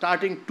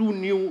starting 2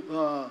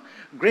 new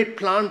great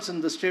plants in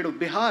the state of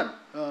Bihar,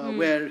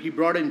 where he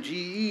brought in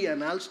GE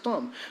and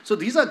Alstom. So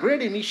these are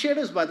great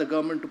initiatives by the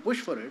government to push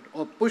for it,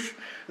 or push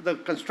the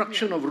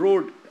construction of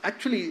road.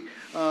 Actually,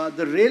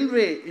 the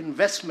railway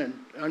investment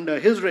under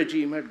his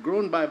regime had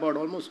grown by about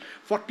almost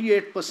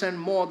 48%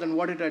 more than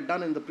what it had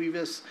done in the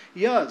previous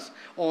years.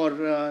 Or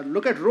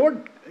look at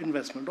road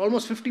investment,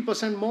 almost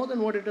 50% more than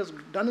what it has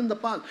done in the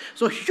past.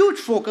 So huge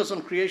focus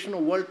on creation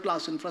of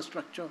world-class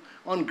infrastructure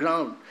on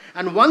ground.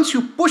 And once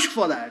you push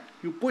for that,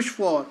 you push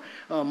for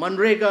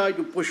Manrega,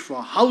 you push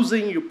for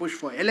housing, you push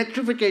for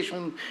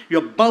electrification,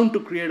 you're bound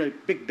to create a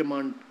big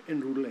demand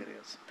in rural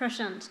areas.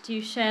 Prashant, do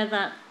you share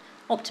that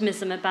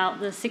optimism about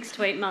the 6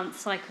 to 8 month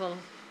cycle?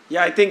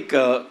 Yeah, I think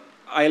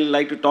I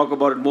like to talk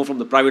about it more from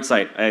the private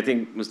side. I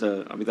think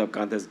Mr. Amitabh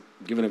Kant has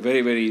given a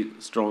very, very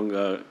strong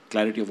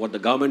clarity of what the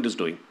government is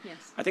doing. Yes.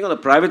 I think on the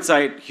private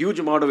side, huge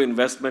amount of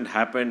investment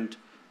happened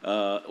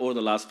over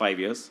the last 5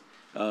 years.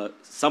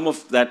 Some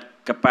of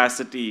that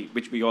capacity,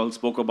 which we all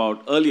spoke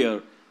about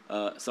earlier,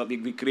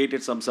 we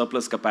created some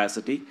surplus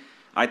capacity.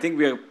 I think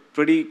we are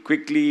pretty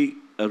quickly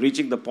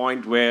reaching the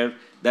point where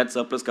that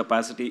surplus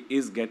capacity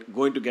is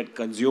going to get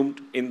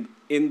consumed in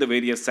the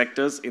various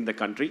sectors in the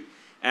country.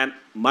 And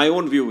my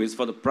own view is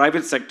for the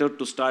private sector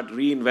to start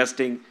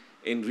reinvesting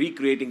in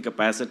recreating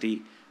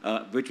capacity,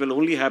 which will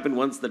only happen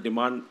once the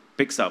demand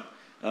picks up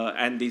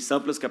and the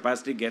surplus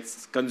capacity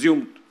gets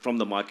consumed from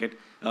the market.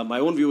 My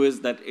own view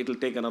is that it will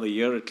take another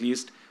year at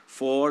least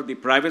for the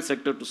private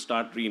sector to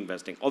start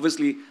reinvesting.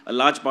 Obviously, a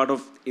large part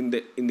of, in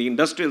the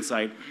industrial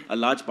side, a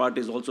large part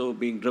is also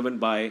being driven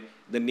by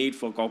the need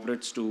for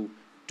corporates to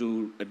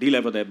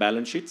delever their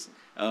balance sheets.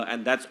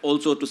 And that's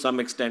also to some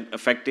extent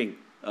affecting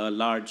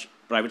large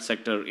private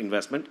sector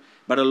investment.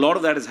 But a lot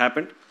of that has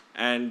happened,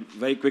 and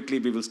very quickly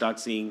we will start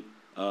seeing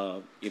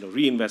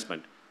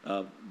reinvestment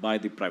by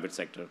the private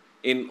sector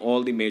in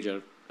all the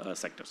major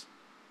sectors.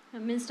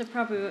 Minister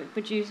Prabhu,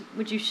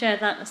 would you share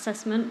that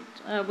assessment?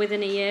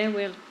 Within a year,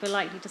 we're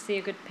likely to see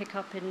a good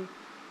pickup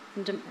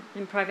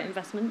in private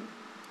investment?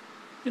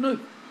 You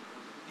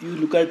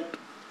look at,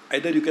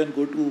 either you can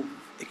go to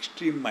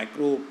extreme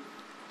micro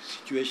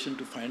situation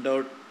to find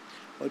out,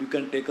 or you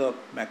can take a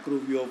macro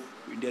view of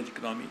India's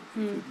economy.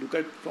 If you look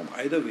at from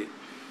either way,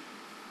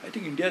 I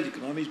think India's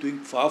economy is doing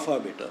far, far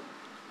better.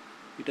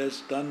 It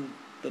has done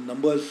the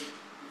numbers.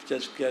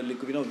 Just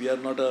we are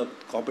not a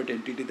corporate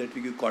entity that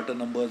we give quarter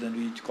numbers and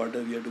each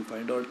quarter we have to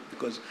find out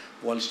because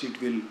Wall Street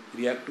will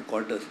react to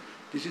quarters.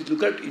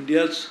 Look at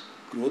India's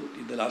growth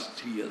in the last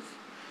 3 years.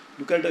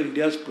 Look at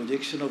India's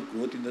projection of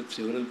growth in the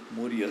several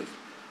more years.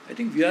 I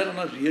think we are on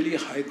a really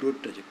high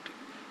growth trajectory.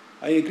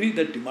 I agree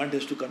that demand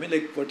has to come in,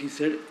 like what he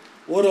said.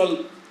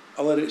 Overall,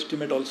 our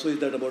estimate also is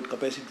that about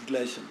capacity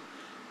utilization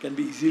can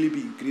be easily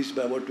be increased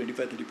by about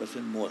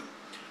 25-30% more.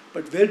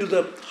 But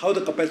how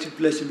the capacity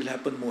utilization will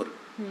happen more?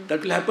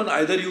 That will happen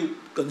either you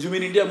consume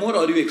in India more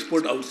or you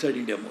export outside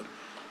India more.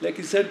 Like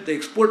he said,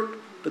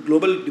 the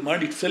global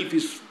demand itself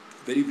is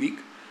very weak,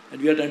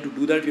 and we are trying to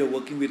do that. We are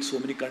working with so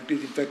many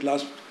countries. In fact,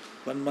 last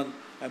 1 month,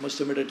 I must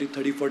have met at least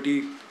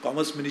 30-40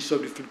 commerce ministers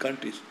of different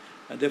countries.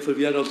 And therefore,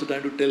 we are also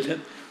trying to tell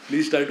them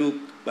please try to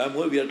buy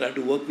more. We are trying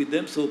to work with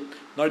them. So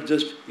not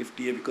just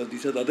FTA, because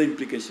this has other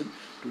implication.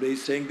 Today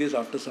he's saying this,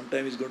 after some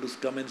time he's going to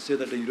come and say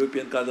that the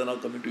European cars are now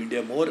coming to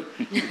India more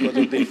because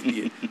of the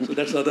FTA. So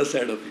that's the other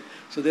side of it.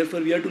 So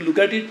therefore we have to look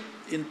at it,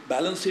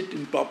 balance it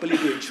in properly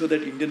to ensure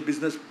that Indian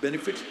business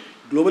benefits,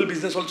 global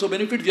business also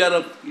benefits. We are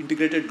an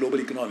integrated global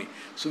economy.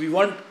 So we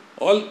want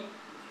all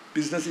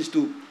businesses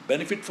to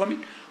benefit from it.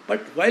 But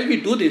while we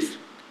do this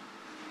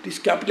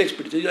capital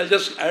expenditure, I'll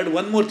just add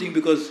one more thing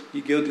because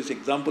he gave this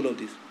example of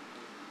this.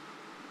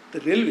 The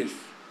railways,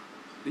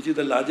 which is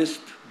the largest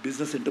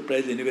business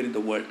enterprise anywhere in the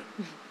world,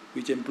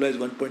 which employs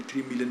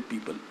 1.3 million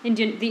people. The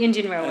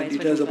Indian Railways.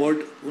 And it has about,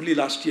 only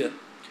last year,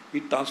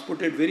 it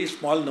transported very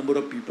small number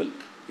of people,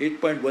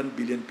 8.1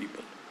 billion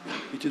people,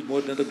 which is more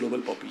than the global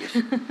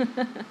population.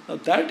 Now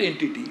that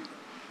entity,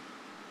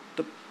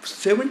 the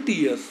 70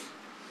 years,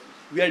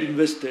 we had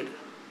invested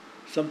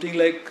something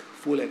like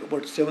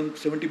about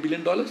 $70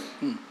 billion.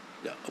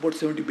 Yeah, about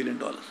 $70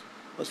 billion,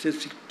 or say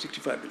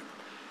 65 billion.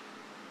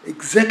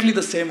 Exactly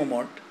the same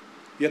amount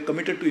we are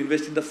committed to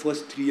invest in the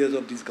first 3 years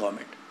of this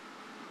government.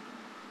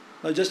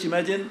 Now just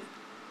imagine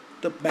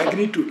the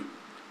magnitude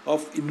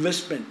of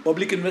investment,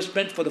 public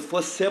investment for the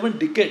first 7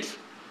 decades,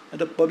 and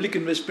the public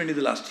investment in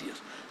the last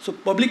years. So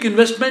public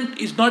investment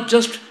is not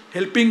just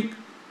helping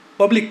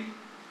public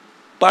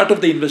part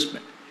of the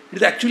investment. It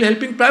is actually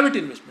helping private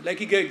investment. Like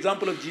he gave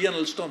example of GE and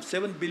Alstom,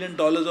 $7 billion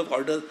of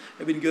orders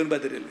have been given by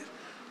the railways.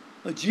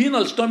 Now GE and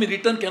Alstom in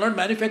return cannot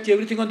manufacture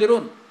everything on their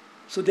own.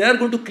 So they are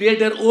going to create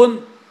their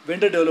own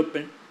vendor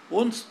development,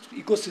 own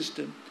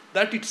ecosystem.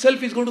 That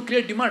itself is going to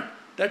create demand.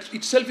 That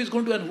itself is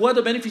going to, and who are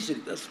the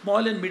beneficiaries? The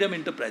small and medium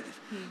enterprises.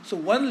 So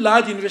one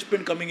large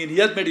investment coming in, he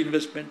has made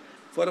investment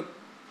for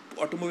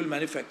automobile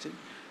manufacturing.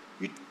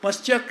 It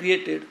must have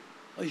created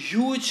a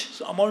huge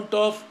amount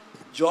of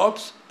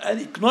jobs and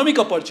economic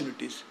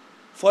opportunities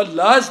for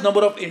large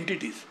number of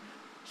entities,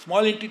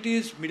 small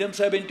entities,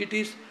 medium-sized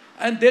entities,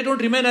 and they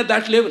don't remain at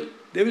that level.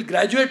 They will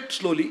graduate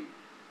slowly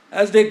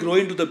as they grow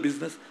into the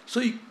business. So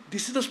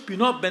this is the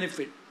spin-off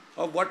benefit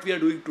of what we are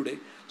doing today.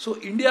 So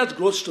India's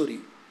growth story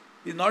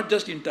is not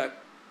just intact,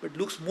 but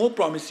looks more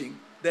promising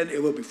than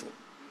ever before.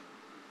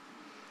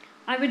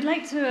 I would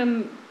like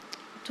to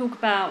talk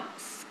about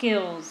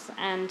skills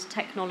and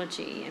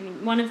technology. I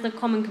mean, one of the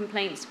common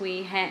complaints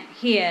we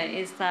hear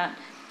is that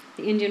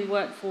the Indian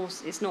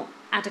workforce is not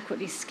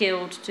adequately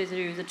skilled to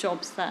do the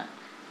jobs that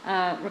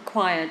are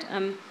required.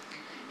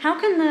 How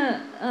can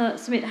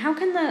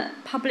the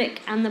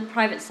public and the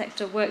private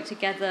sector work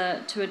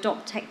together to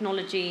adopt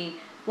technology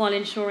while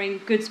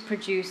ensuring goods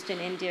produced in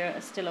India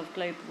are still of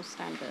global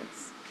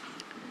standards?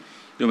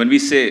 You know, when we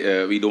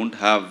say we don't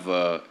have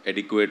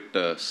adequate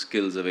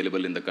skills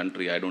available in the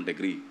country, I don't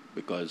agree,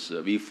 because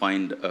we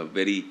find a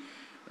very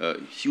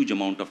huge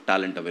amount of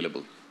talent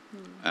available.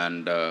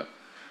 And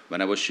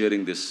when I was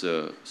sharing this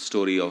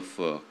story of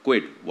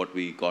Quid, what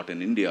we got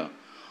in India,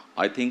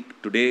 I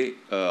think today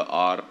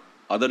our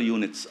other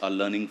units are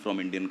learning from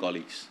Indian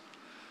colleagues.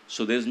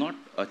 So there's not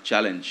a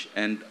challenge.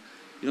 And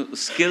you know, the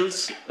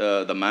skills,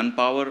 the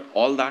manpower,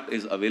 all that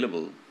is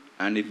available.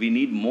 And if we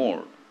need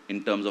more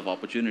in terms of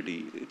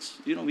opportunity, it's,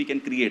 you know, we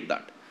can create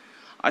that.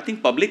 I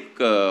think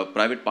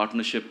public-private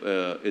partnership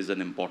is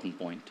an important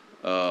point.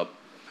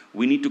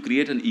 We need to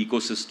create an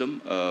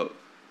ecosystem.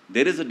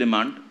 There is a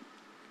demand,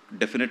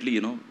 definitely,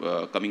 you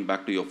know, coming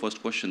back to your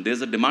first question,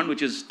 there's a demand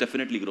which is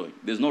definitely growing.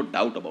 There's no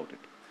doubt about it.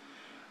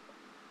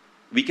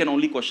 We can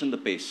only question the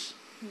pace.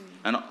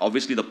 And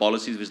obviously the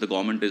policies which the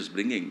government is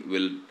bringing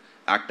will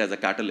act as a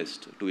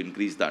catalyst to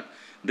increase that.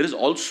 There is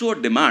also a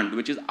demand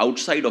which is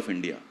outside of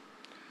India.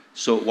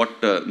 So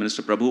what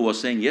Minister Prabhu was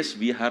saying, yes,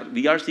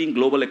 we are seeing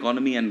global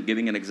economy, and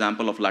giving an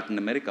example of Latin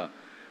America.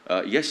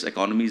 Yes,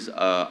 economies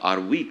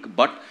are weak,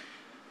 but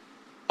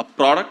a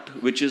product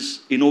which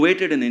is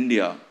innovated in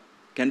India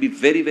can be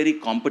very, very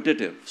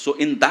competitive. So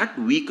in that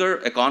weaker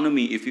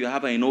economy, if you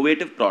have an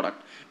innovative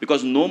product,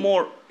 because no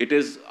more it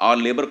is our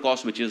labor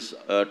cost which is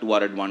to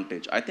our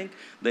advantage. I think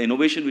the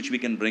innovation which we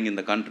can bring in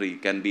the country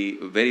can be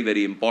very,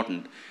 very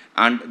important.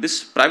 And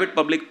this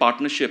private-public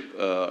partnership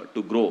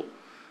to grow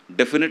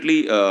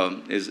definitely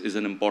is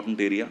an important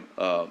area.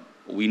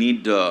 We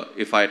need,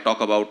 if I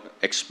talk about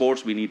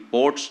exports, we need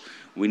ports,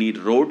 we need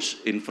roads,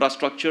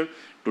 infrastructure.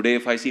 Today,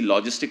 if I see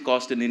logistic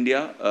cost in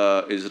India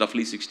is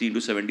roughly 16 to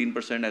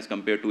 17% as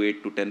compared to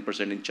 8 to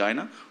 10% in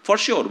China. For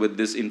sure, with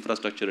this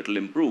infrastructure, it will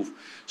improve.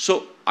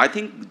 So I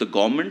think the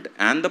government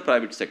and the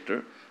private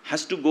sector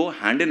has to go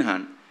hand in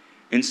hand.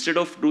 Instead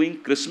of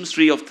doing Christmas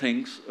tree of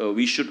things,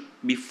 we should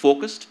be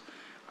focused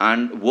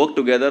and work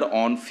together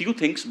on few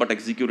things, but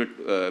execute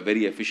it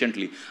very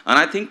efficiently. And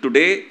I think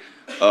today,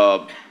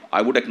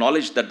 I would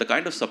acknowledge that the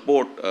kind of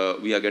support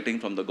we are getting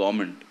from the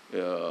government, you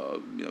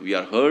know, we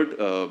are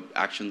heard,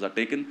 actions are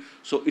taken.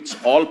 So it's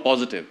all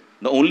positive.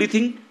 The only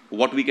thing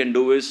what we can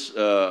do is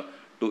to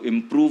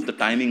improve the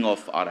timing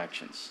of our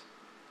actions.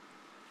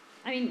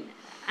 I mean,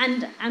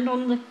 and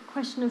on the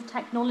question of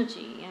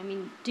technology, I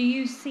mean, do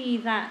you see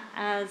that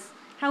as,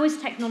 how is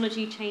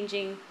technology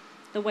changing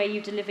the way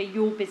you deliver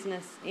your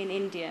business in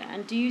India?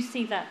 And do you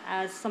see that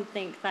as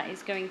something that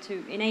is going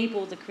to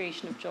enable the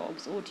creation of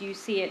jobs, or do you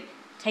see it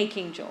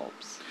taking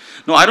jobs?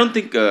 No, I don't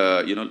think,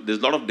 there's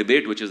a lot of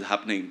debate which is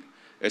happening,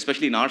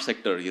 especially in our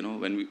sector,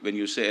 when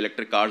you say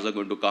electric cars are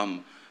going to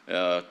come,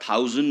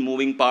 1,000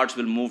 moving parts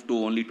will move to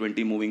only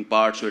 20 moving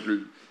parts, so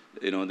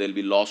there'll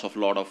be loss of a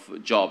lot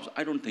of jobs.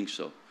 I don't think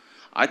so.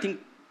 I think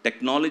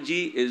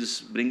technology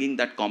is bringing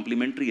that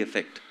complementary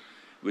effect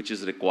which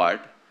is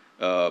required.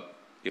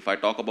 If I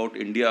talk about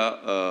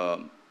India,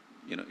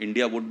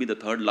 India would be the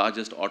third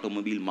largest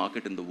automobile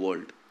market in the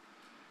world.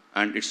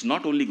 And it's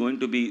not only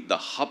going to be the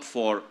hub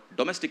for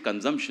domestic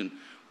consumption,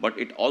 but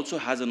it also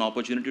has an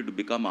opportunity to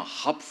become a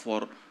hub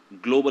for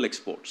global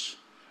exports.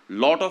 A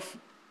lot of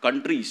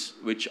countries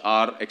which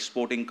are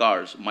exporting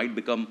cars might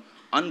become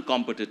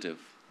uncompetitive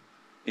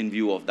in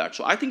view of that.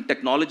 So I think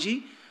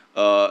technology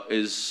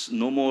is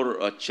no more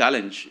a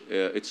challenge.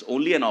 It's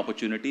only an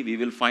opportunity. We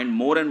will find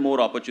more and more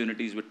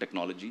opportunities with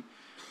technology.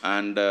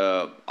 And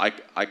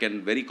I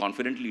can very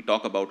confidently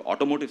talk about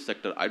automotive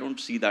sector. I don't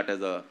see that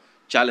as a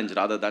challenge.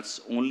 Rather, that's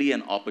only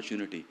an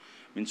opportunity.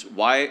 Means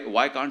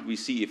why can't we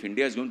see, if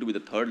India is going to be the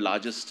third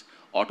largest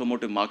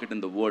automotive market in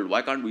the world,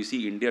 why can't we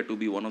see India to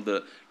be one of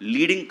the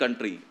leading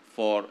country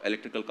for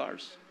electrical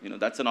cars?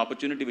 That's an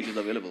opportunity which is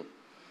available.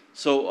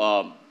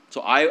 So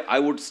I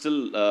would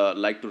still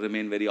like to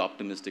remain very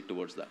optimistic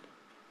towards that.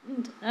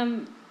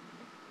 And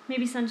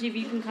maybe Sanjeev,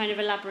 you can kind of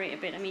elaborate a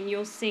bit. I mean,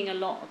 you're seeing a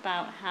lot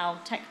about how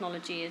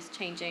technology is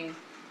changing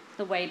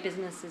the way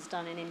business is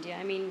done in India.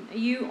 I mean, are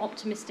you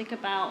optimistic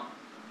about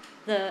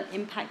the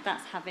impact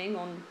that's having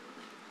on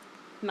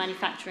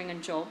manufacturing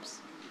and jobs?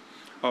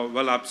 Oh,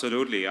 well,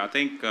 absolutely. I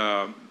think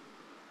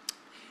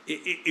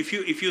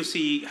if you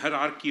see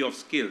hierarchy of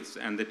skills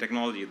and the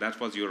technology, that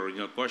was your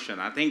original question.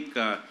 I think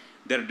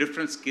there are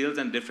different skills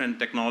and different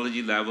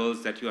technology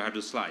levels that you have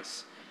to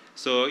slice.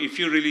 So if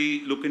you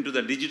really look into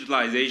the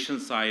digitalization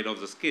side of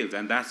the skills,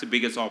 and that's the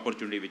biggest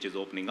opportunity which is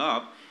opening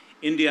up,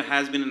 India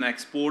has been an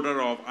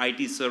exporter of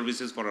IT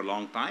services for a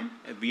long time.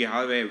 We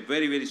have a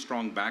very, very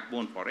strong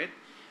backbone for it.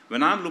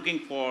 When I'm looking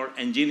for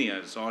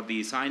engineers or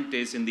the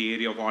scientists in the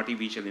area of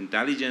artificial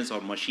intelligence or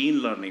machine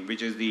learning,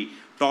 which is the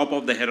top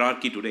of the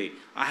hierarchy today,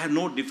 I have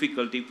no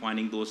difficulty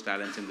finding those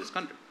talents in this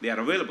country. They are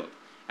available.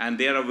 And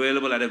they are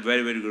available at a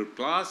very, very good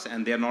class,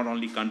 and they are not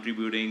only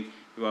contributing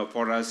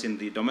for us in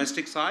the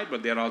domestic side,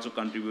 but they are also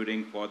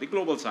contributing for the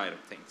global side of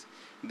things.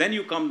 Then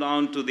you come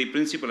down to the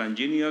principal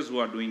engineers who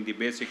are doing the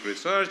basic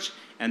research,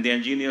 and the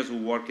engineers who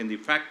work in the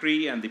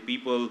factory, and the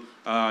people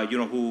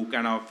who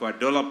kind of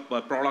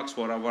develop products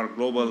for our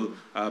global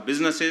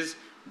businesses.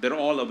 They're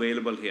all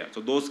available here.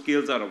 So those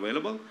skills are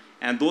available,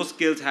 and those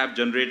skills have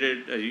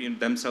generated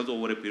themselves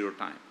over a period of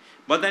time.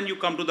 But then you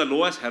come to the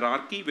lowest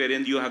hierarchy,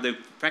 wherein you have the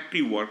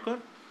factory worker.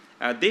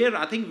 There,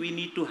 I think we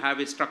need to have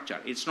a structure.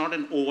 It's not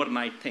an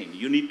overnight thing.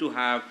 You need to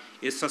have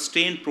a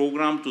sustained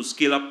program to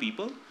skill up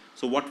people.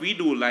 So what we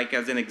do, like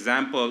as an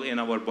example, in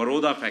our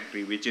Baroda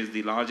factory, which is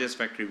the largest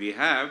factory we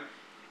have,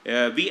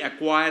 we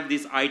acquire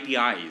these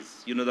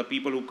ITIs, the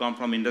people who come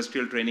from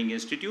industrial training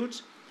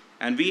institutes.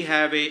 And we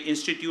have an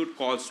institute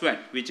called SWET,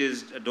 which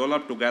is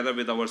developed together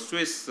with our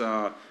Swiss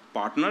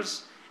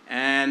partners.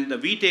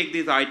 And we take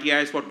these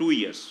ITIs for 2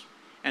 years.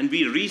 And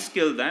we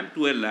reskill them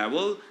to a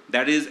level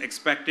that is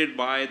expected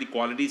by the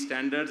quality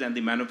standards and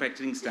the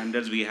manufacturing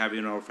standards we have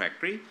in our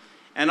factory.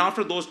 And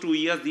after those 2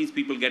 years, these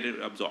people get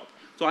absorbed.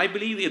 So I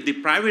believe if the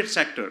private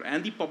sector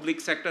and the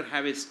public sector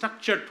have a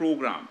structured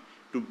program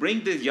to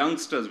bring these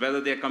youngsters, whether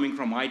they're coming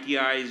from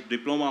ITIs,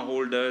 diploma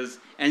holders,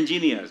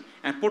 engineers,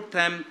 and put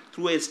them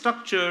through a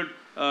structured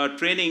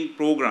training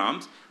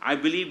programs, I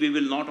believe we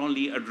will not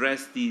only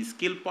address the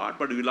skill part,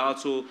 but we will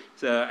also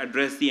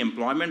address the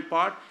employment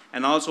part.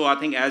 And also, I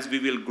think as we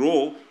will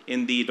grow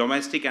in the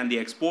domestic and the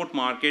export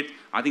market,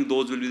 I think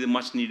those will be the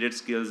much needed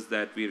skills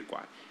that we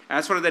require.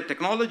 As far as the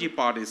technology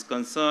part is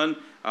concerned,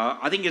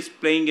 I think it's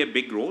playing a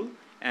big role.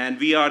 And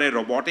we are a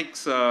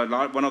robotics,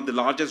 one of the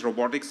largest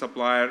robotics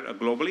supplier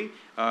globally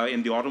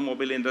in the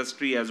automobile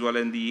industry as well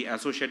in the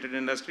associated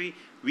industry.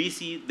 We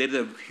see there is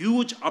a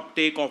huge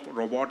uptake of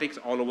robotics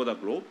all over the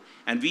globe.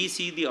 And we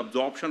see the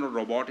absorption of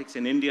robotics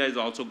in India is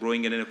also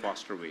growing in a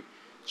faster way.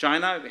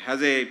 China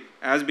has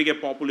as big a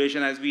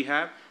population as we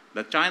have.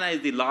 China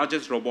is the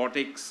largest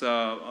robotics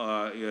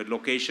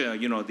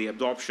location, the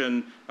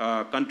absorption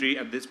country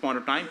at this point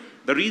of time.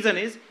 The reason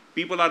is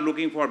people are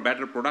looking for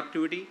better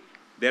productivity.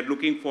 They're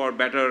looking for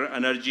better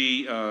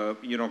energy,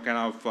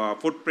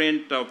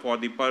 footprint for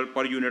the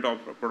per unit of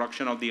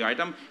production of the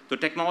item. So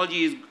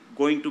technology is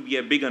going to be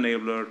a big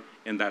enabler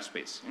in that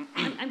space.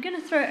 I'm going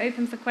to throw it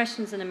open for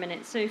questions in a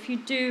minute. So if you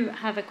do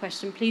have a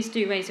question, please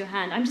do raise your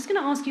hand. I'm just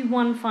going to ask you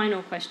one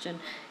final question.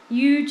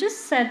 You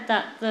just said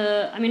that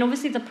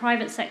obviously the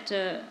private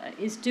sector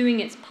is doing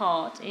its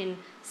part in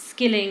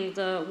skilling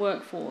the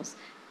workforce.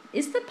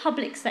 Is the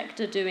public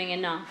sector doing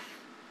enough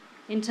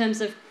in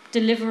terms of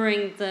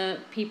delivering the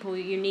people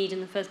you need in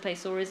the first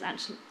place, or is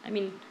actually,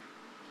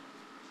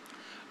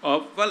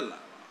 well,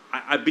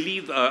 I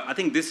believe, I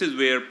think this is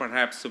where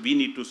perhaps we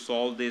need to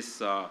solve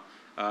this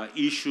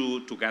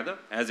issue together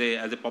as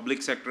a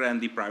public sector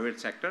and the private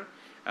sector.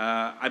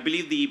 I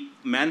believe the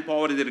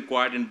manpower is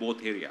required in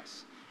both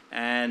areas.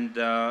 And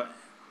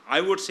I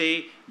would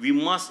say we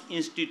must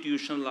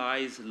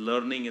institutionalize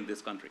learning in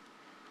this country.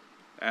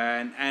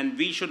 And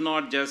we should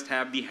not just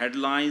have the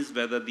headlines,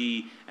 whether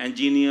the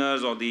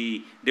engineers or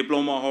the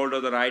diploma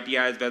holders or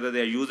ITIs, whether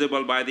they're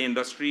usable by the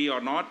industry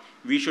or not.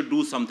 We should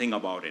do something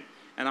about it.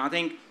 And I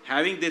think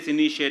having this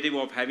initiative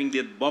of having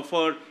the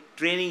buffer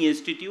training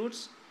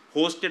institutes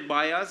hosted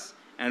by us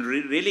and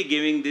really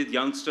giving these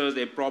youngsters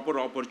a proper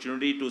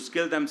opportunity to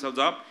skill themselves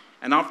up.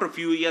 And after a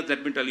few years,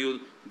 let me tell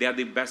you, they are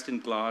the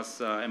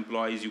best-in-class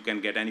employees you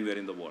can get anywhere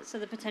in the world. So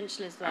the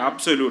potential is there.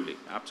 Absolutely,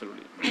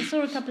 absolutely. I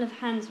saw a couple of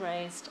hands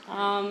raised.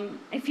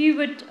 If you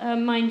would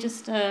mind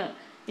just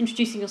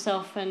introducing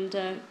yourself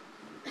and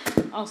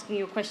asking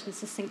your question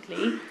succinctly.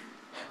 My name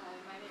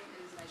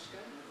is Naishka.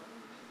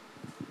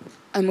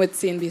 I'm with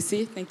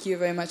CNBC. Thank you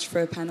very much for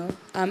a panel.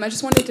 I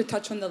just wanted to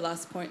touch on the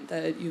last point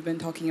that you've been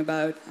talking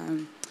about.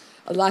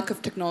 A lack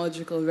of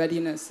technological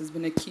readiness has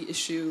been a key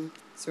issue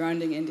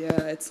surrounding India.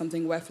 It's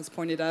something WEF has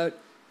pointed out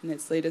in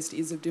its latest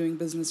Ease of Doing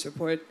Business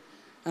report.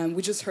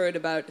 We just heard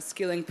about a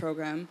skilling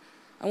program.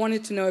 I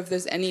wanted to know if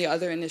there's any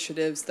other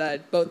initiatives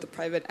that both the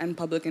private and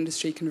public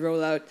industry can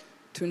roll out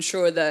to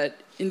ensure that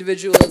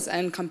individuals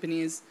and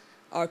companies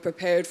are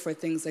prepared for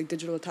things like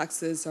digital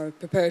taxes, are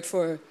prepared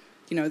for,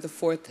 you know, the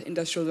fourth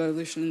industrial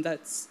revolution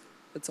that's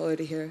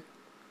already here.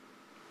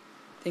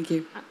 Thank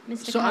you.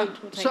 Mr. So,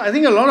 Kant will take I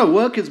think a lot of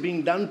work is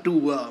being done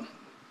to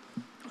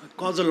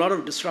cause a lot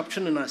of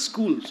disruption in our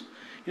schools.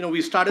 You know,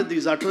 we started the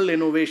Atal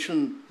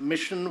Innovation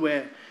Mission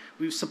where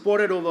we've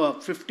supported over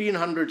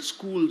 1,500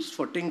 schools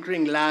for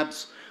tinkering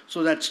labs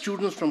so that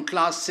students from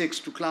class 6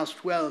 to class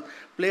 12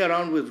 play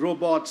around with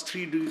robots,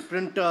 3D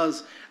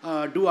printers,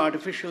 do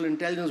artificial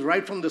intelligence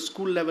right from the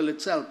school level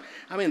itself.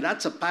 I mean,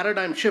 that's a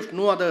paradigm shift.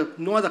 No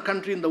other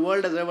country in the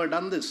world has ever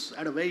done this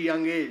at a very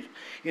young age.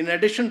 In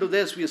addition to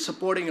this, we are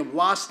supporting a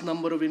vast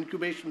number of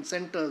incubation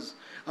centers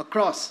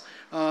across.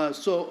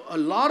 So a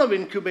lot of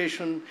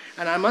incubation,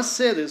 and I must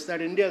say this, that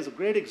India is a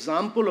great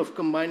example of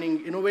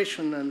combining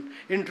innovation and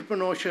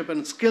entrepreneurship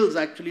and skills.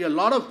 Actually, a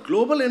lot of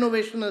global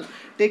innovation has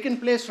taken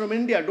place from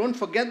India. Don't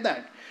forget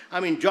that. I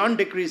mean, John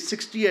Dickery's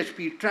 60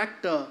 HP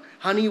tractor,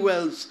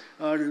 Honeywell's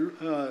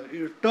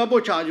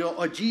turbocharger,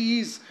 or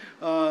GE's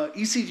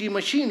ECG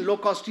machine,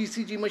 low-cost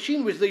ECG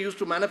machine, which they used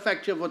to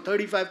manufacture for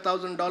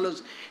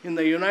 $35,000 in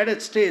the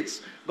United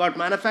States, got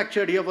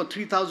manufactured here for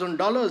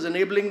 $3,000,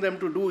 enabling them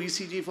to do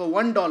ECG for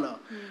 $1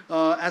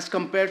 as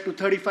compared to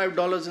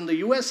 $35 in the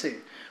USA.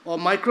 Or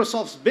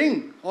Microsoft's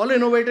Bing, all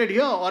innovated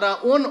here, or our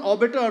own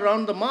orbiter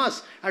around the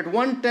Mars at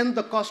 1/10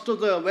 the cost of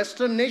the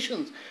Western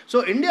nations.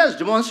 So India has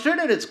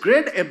demonstrated its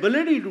great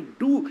ability to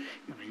do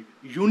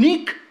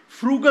unique,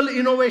 frugal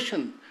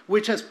innovation,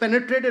 which has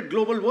penetrated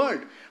global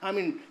world. I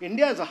mean,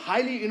 India is a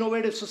highly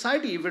innovative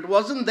society. If it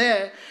wasn't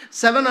there,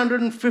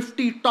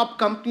 750 top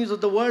companies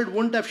of the world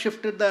wouldn't have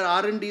shifted their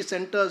R&D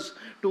centers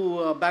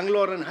to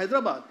Bangalore and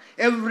Hyderabad.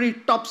 Every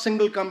top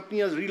single company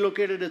has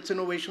relocated its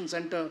innovation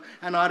center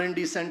and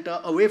R&D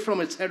center away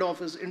from its head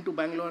office into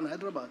Bangalore and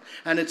Hyderabad.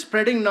 And it's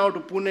spreading now to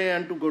Pune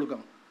and to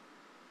Gurgaon.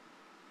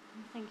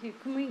 Thank you.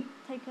 Can we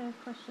take a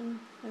question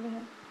over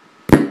here?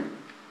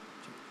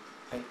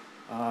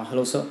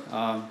 Hello, sir.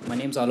 My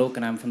name is Aayog,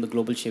 and I'm from the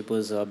Global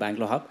Shapers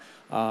Bangalore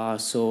Hub.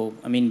 So,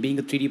 I mean, being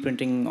a 3D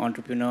printing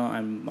entrepreneur,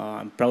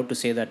 I'm proud to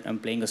say that I'm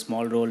playing a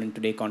small role in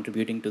today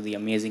contributing to the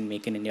amazing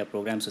Make in India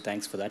program, so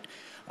thanks for that.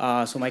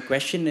 So my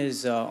question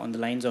is on the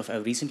lines of,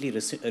 I've recently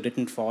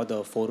written for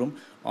the forum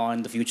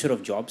on the future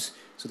of jobs.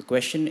 So the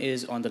question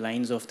is on the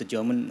lines of the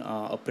German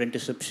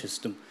apprenticeship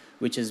system,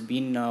 which has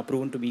been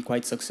proven to be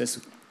quite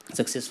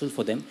successful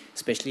for them,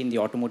 especially in the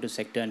automotive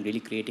sector and really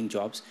creating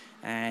jobs.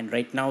 And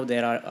right now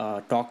there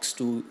are talks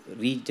to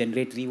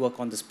rework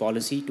on this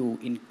policy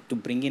to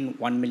bring in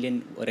 1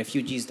 million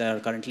refugees that are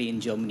currently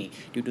in Germany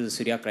due to the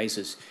Syria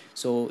crisis.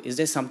 So is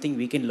there something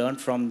we can learn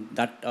from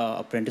that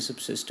apprenticeship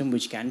system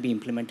which can be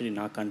implemented in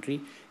our country,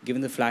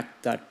 given the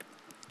fact that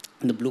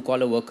the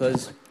blue-collar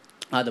workers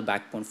are the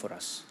backbone for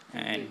us?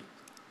 And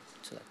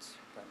so that's...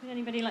 Would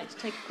anybody like to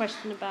take a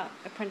question about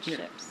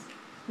apprenticeships?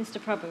 Yeah. Mr.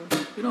 Prabhu.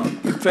 You know,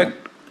 in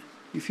fact,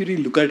 if you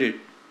really look at it,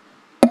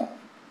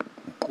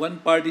 one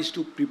part is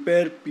to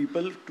prepare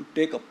people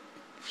to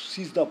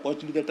seize the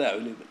opportunities that are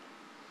available,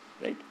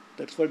 right?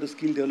 That's what the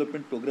skill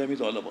development program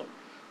is all about.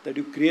 That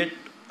you create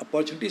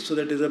opportunities so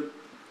that there's an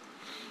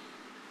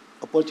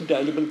opportunity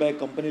available by a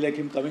company like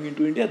him coming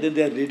into India, then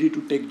they are ready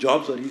to take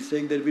jobs, or he's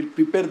saying that we'll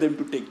prepare them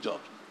to take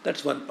jobs.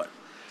 That's one part.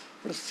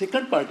 But the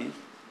second part is,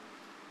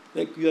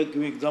 like you are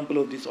giving example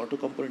of this auto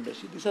component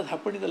industry, this has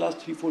happened in the last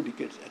 3-4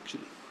 decades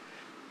actually.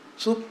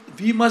 So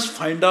we must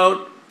find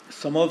out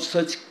some of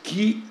such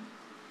key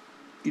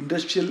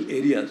industrial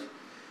areas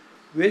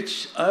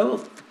which have a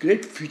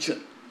great future.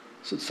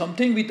 So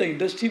something with the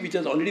industry which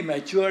has already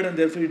matured and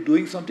therefore is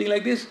doing something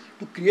like this,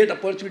 to create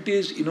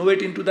opportunities,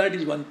 innovate into that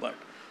is one part.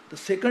 The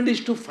second is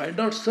to find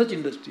out such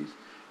industries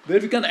where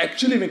we can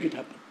actually make it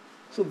happen.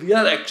 So we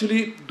are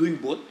actually doing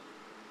both.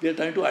 We are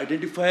trying to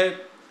identify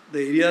the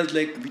areas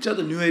like which are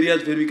the new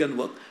areas where we can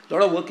work. A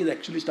lot of work is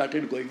actually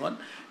started going on,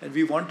 and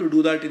we want to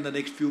do that in the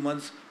next few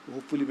months,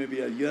 hopefully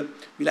maybe a year.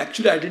 We'll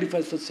actually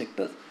identify such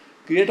sectors,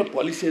 create a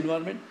policy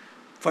environment,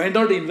 find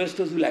out the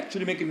investors who will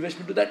actually make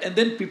investment to that, and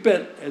then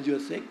prepare, as you are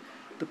saying,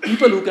 the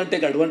people who can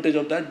take advantage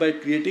of that by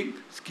creating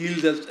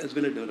skills as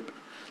well as development.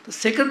 The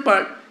second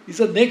part is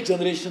the next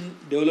generation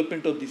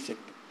development of this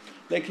sector.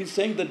 Like he's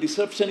saying, the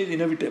disruption is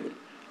inevitable.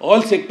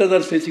 All sectors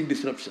are facing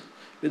disruption,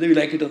 whether we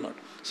like it or not.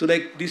 So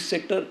like this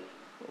sector,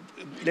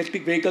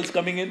 electric vehicles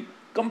coming in,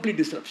 complete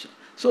disruption.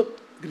 So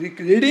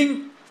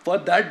reading for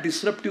that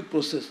disruptive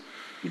process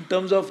in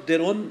terms of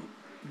their own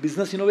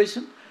business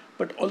innovation,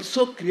 but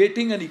also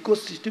creating an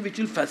ecosystem which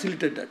will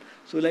facilitate that.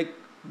 So like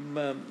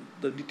the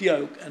NITI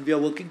Aayog, and we are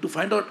working to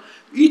find out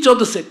each of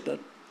the sector,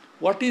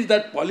 what is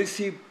that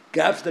policy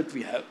gaps that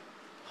we have,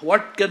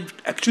 what can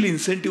actually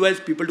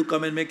incentivize people to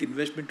come and make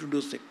investment to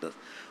those sectors,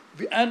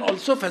 and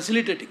also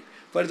facilitating.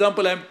 For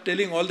example, I am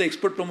telling all the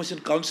export promotion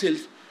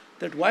councils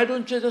that why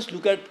don't you just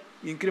look at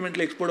incremental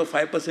export of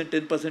 5%,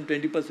 10%,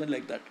 20%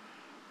 like that.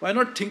 Why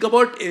not think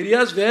about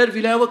areas where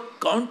we'll have a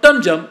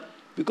quantum jump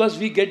because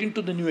we get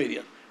into the new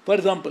area. For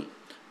example,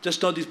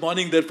 just now this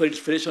morning, therefore it's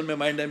fresh on my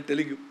mind, I'm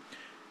telling you,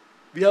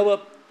 we have a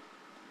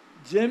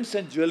Gems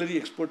and Jewelry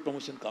Export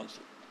Promotion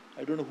Council.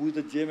 I don't know who is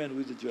the gem and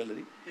who is the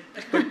jewelry.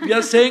 But we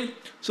are saying,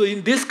 so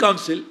in this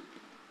council,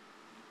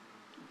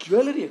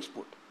 jewelry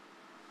export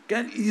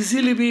can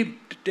easily be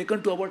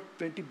taken to about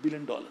 $20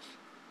 billion.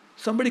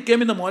 Somebody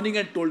came in the morning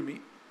and told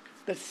me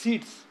that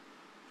seeds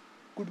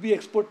could be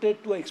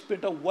exported to an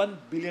extent of $1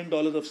 billion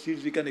of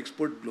seeds we can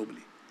export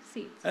globally.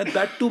 Seeds. And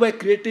that too by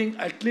creating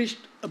at least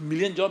 1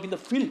 million jobs in the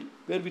field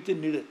where which is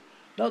needed.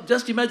 Now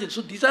just imagine,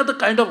 so these are the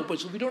kind of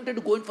opportunities. We don't have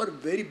to go in for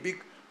very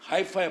big,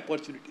 hi-fi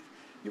opportunities.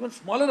 Even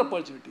smaller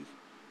opportunities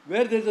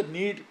where there is a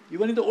need,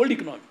 even in the old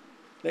economy.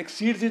 Like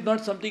seeds is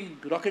not something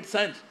rocket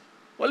science,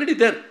 already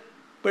there.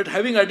 But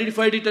having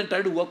identified it and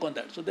tried to work on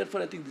that. So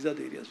therefore I think these are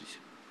the areas we should.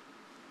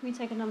 Can we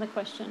take another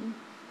question?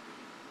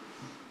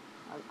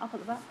 Up at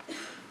the back.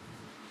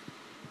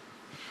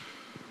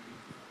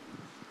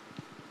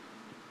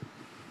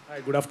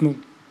 Hi, good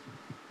afternoon.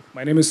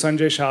 My name is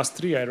Sanjay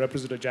Shastri. I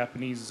represent a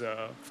Japanese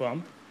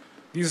firm.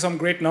 These are some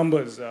great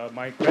numbers.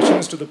 My question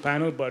is to the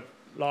panel, but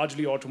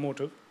largely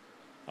automotive.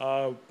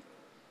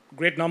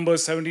 Great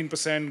numbers,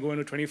 17%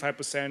 going to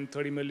 25%,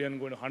 30 million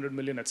going to 100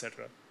 million,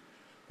 etc.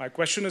 My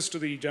question is to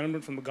the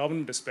gentleman from the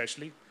government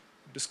especially.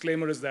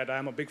 Disclaimer is that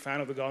I'm a big fan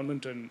of the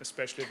government and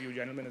especially of you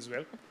gentlemen as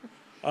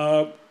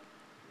well.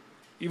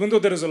 Even though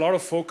there is a lot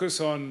of focus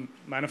on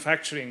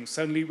manufacturing,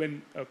 suddenly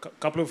when a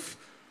couple of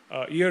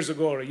years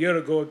ago or a year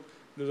ago,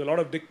 there was a lot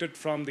of dictate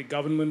from the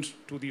government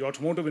to the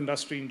automotive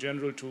industry in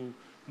general to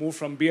move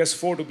from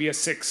BS4 to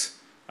BS6.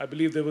 I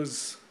believe there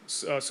was,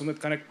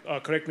 Sumit,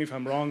 correct me if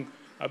I'm wrong,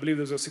 I believe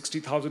there was a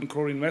 60,000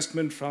 crore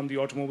investment from the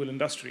automobile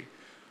industry.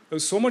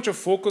 There's so much of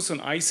focus on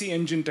IC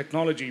engine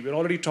technology. We're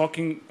already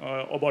talking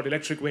about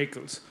electric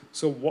vehicles.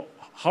 So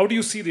how do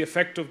you see the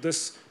effect of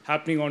this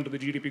happening onto the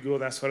GDP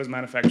growth as far as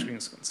manufacturing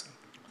is concerned?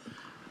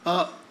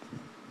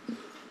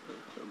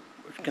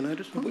 Can I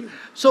respond?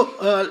 So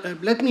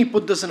let me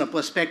put this in a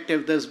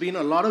perspective. There's been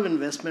a lot of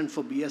investment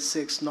for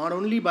BS6, not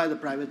only by the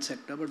private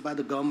sector, but by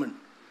the government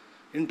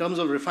in terms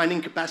of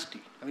refining capacity.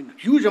 I mean,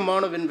 a huge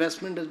amount of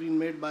investment has been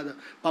made by the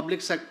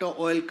public sector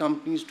oil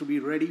companies to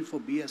be ready for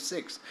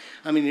BS6.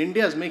 I mean,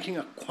 India is making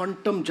a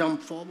quantum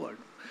jump forward,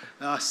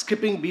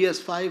 skipping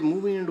BS5,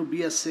 moving into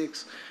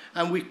BS6.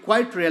 And we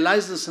quite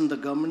realize this in the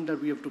government that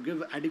we have to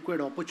give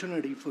adequate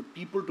opportunity for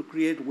people to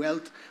create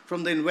wealth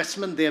from the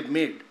investment they have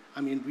made.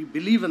 I mean, we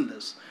believe in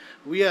this.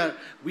 We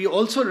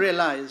also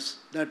realize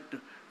that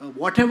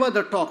whatever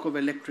the talk of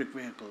electric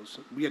vehicles,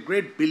 we are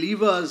great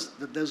believers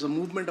that there's a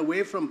movement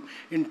away from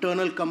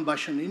internal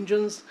combustion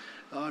engines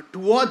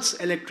towards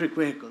electric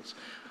vehicles.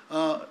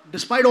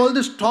 Despite all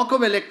this talk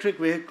of electric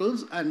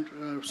vehicles, and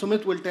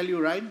Sumit will tell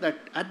you, right, that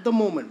at the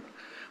moment,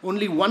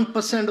 only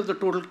 1% of the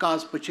total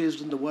cars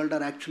purchased in the world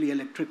are actually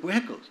electric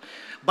vehicles.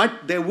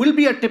 But there will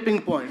be a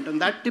tipping point, and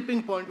that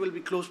tipping point will be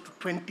close to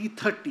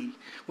 2030,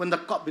 when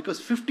because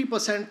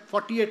 50%,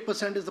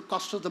 48% is the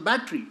cost of the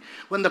battery.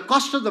 When the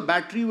cost of the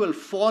battery will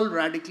fall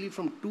radically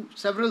from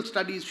several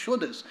studies show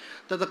this,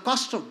 that the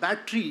cost of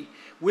battery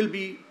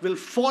will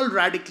fall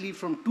radically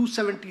from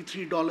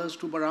 $273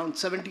 to around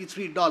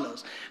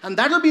 $73. And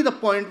that will be the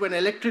point when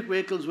electric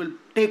vehicles will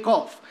take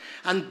off.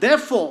 And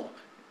therefore,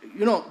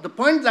 you know, the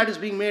point that is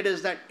being made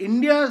is that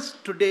India's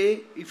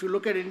today, if you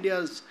look at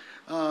India's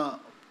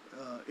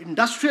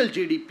industrial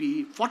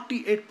GDP,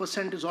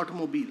 48% is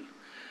automobile.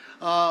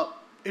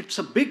 It's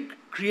a big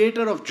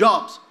creator of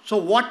jobs. So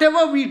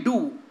whatever we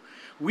do,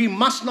 we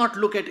must not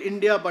look at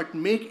India, but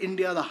make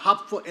India the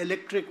hub for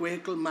electric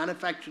vehicle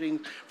manufacturing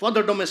for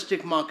the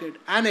domestic market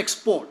and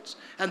exports.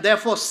 And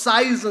therefore,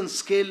 size and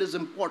scale is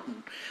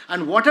important.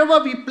 And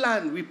whatever we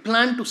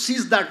plan to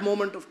seize that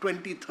moment of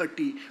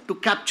 2030 to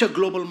capture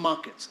global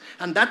markets.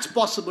 And that's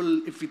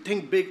possible if we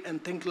think big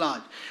and think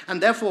large.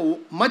 And therefore,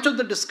 much of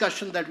the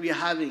discussion that we are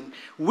having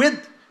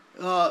with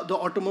the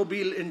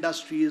automobile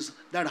industry is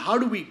that how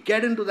do we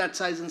get into that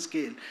size and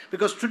scale?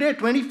 Because today,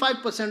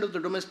 25% of the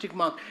domestic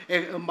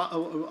market,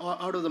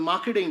 out of the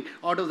marketing,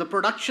 out of the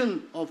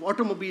production of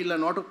automobile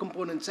and auto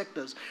component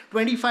sectors,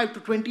 25 to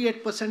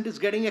 28% is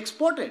getting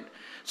exported.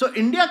 So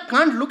India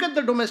can't look at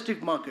the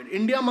domestic market.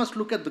 India must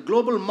look at the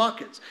global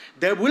markets.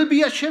 There will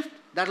be a shift.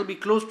 That will be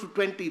close to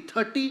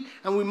 2030,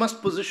 and we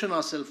must position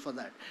ourselves for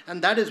that.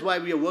 And that is why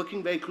we are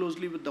working very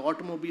closely with the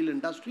automobile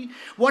industry.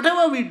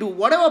 Whatever we do,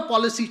 whatever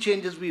policy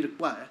changes we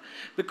require,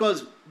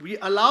 because we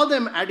allow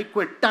them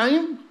adequate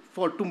time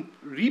to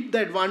reap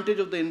the advantage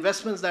of the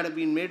investments that have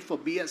been made for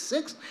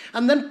BS6,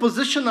 and then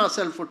position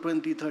ourselves for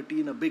 2030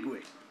 in a big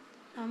way.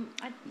 Would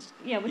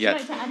you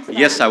like to add to that?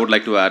 Yes, I would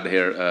like to add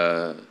here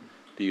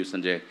to you,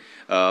 Sanjay.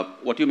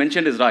 What you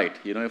mentioned is right.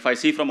 You know, if I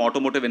see from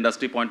automotive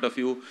industry point of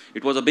view,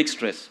 it was a big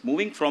stress.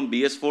 Moving from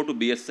BS4 to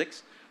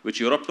BS6, which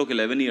Europe took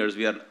 11 years,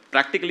 we are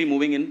practically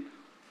moving in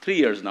 3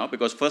 years now,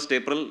 because 1st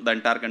April, the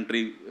entire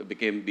country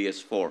became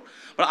BS4.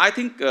 But I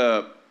think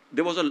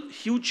there was a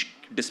huge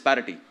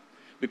disparity,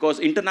 because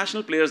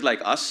international players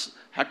like us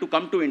had to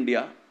come to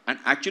India and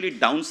actually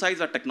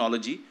downsize our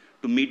technology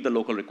to meet the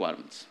local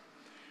requirements.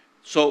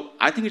 So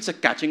I think it's a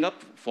catching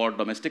up for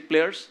domestic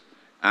players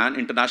and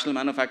international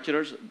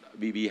manufacturers.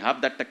 We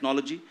have that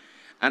technology.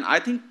 And I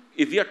think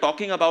if we are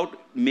talking about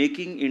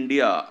making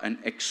India an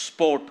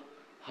export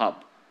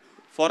hub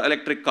for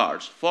electric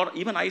cars, for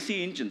even IC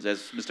engines,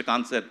 as Mr.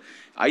 Kant said,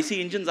 IC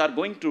engines are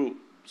going to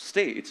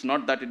stay. It's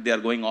not that they are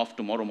going off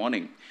tomorrow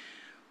morning.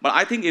 But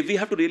I think if we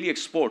have to really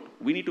export,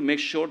 we need to make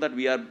sure that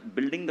we are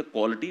building the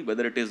quality,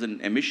 whether it is in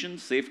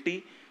emissions,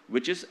 safety,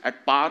 which is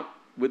at par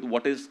with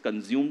what is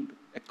consumed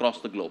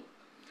across the globe.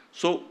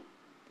 So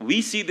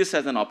we see this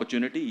as an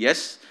opportunity.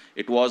 Yes,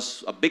 it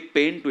was a big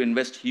pain to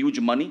invest huge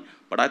money,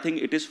 but I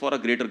think it is for a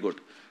greater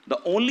good.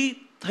 The only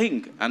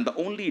thing and the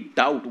only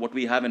doubt what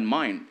we have in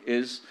mind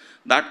is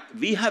that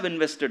we have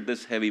invested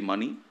this heavy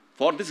money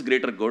for this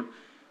greater good.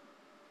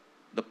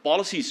 The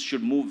policies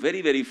should move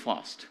very, very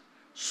fast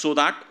so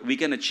that we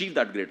can achieve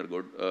that greater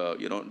good.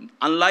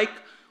 Unlike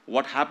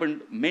what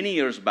happened many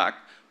years back,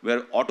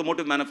 where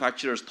automotive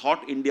manufacturers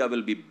thought India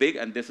will be big,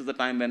 and this is the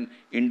time when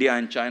India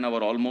and China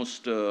were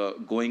almost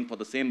going for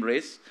the same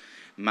race.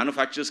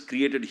 Manufacturers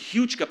created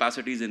huge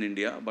capacities in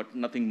India, but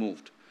nothing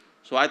moved.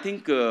 So I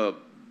think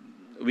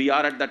we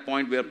are at that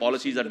point where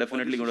policies are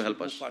definitely going to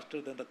help us.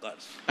 Faster than the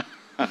cars.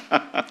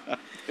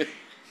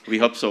 We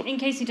hope so. In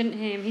case you didn't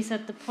hear him, he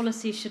said the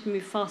policy should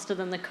move faster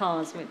than the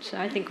cars, which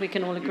I think we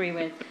can all agree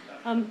with.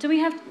 Do we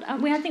have?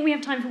 I think we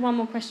have time for one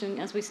more question,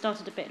 as we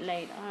started a bit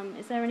late.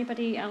 Is there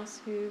anybody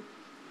else who?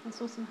 I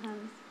saw some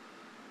hands.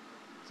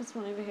 Just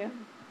one over here.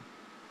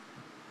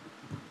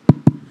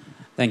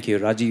 Thank you,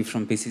 Rajiv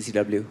from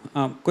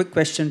PCCW. Quick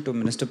question to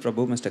Minister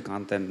Prabhu, Mr.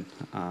 Kant, and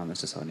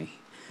Mr. Sawhney.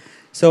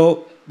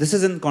 So this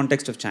is in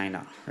context of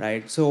China,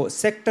 right? So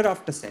sector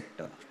after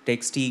sector,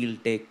 take steel,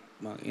 take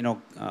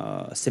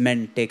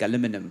cement, take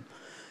aluminum.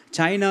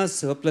 China's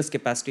surplus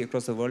capacity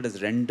across the world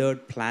has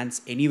rendered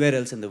plants anywhere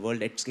else in the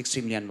world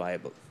extremely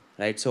unviable,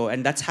 right? So,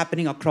 and that's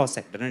happening across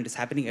sector, and it's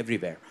happening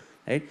everywhere,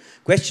 right?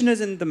 Question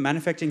is, in the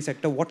manufacturing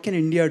sector, what can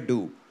India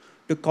do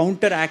to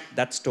counteract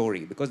that story?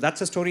 Because that's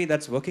a story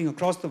that's working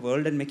across the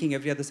world and making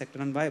every other sector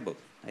unviable,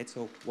 right?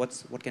 So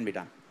what can be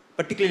done?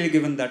 Particularly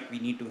given that we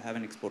need to have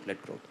an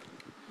export-led growth.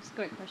 That's a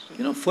great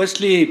question.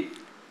 Firstly,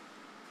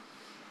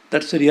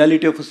 that's the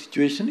reality of a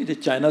situation. Is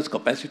that China's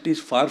capacity is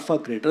far, far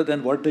greater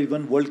than what the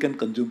even world can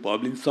consume,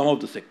 probably in some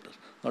of the sectors.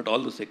 Not all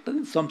the sectors,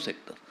 in some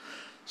sectors.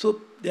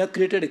 So they have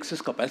created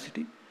excess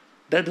capacity.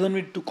 That doesn't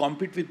mean to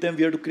compete with them,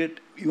 we have to create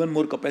even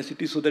more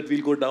capacity so that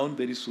we'll go down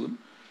very soon,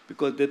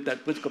 because there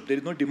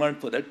is no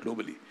demand for that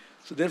globally.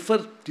 So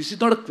therefore, this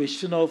is not a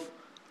question of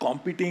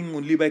competing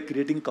only by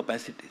creating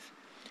capacities.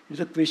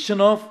 It's a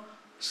question of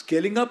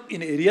scaling up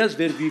in areas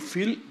where we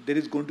feel there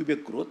is going to be a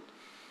growth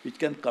which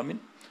can come in.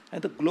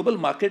 And the global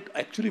market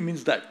actually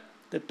means that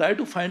try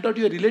to find out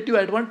your relative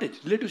advantage,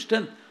 relative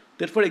strength.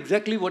 Therefore,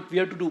 exactly what we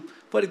have to do.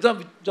 For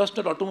example, just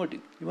not automotive,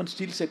 even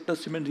steel sector,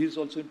 cement is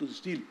also into the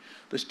steel.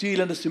 The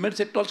steel and the cement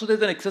sector also,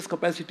 there's an excess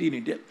capacity in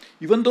India,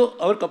 even though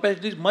our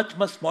capacity is much,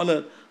 much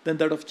smaller than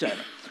that of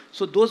China.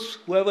 So those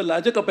who have a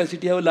larger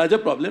capacity have a larger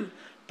problem.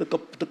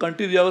 The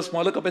countries who have a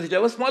smaller capacity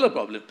have a smaller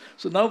problem.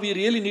 So now we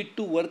really need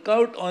to work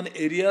out on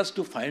areas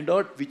to find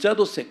out which are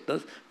those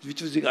sectors,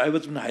 which was, I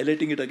was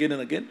highlighting it again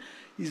and again,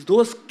 is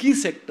those key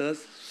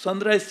sectors,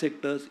 sunrise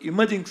sectors,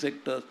 emerging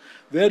sectors,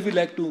 where we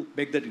like to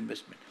make that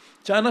investment.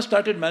 China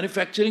started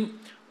manufacturing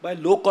by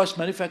low-cost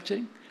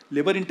manufacturing,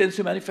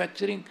 labor-intensive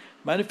manufacturing,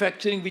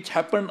 manufacturing which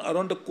happened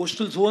around the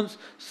coastal zones.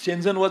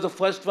 Shenzhen was the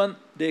first one.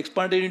 They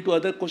expanded into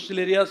other coastal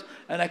areas,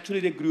 and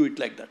actually they grew it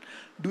like that.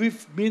 Do we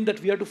mean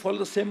that we have to follow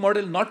the same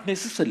model? Not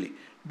necessarily.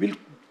 We'll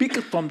pick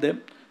from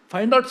them,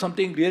 find out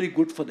something really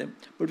good for them,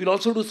 but we'll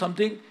also do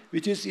something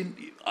which is in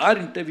our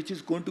interest, which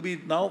is going to be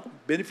now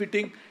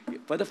benefiting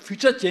for the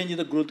future change in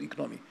the growth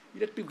economy.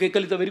 Electric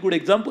vehicle is a very good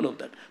example of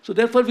that. So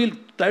therefore, we'll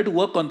try to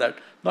work on that,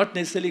 not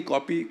necessarily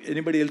copy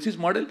anybody else's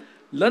model,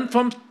 learn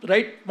from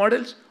right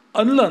models,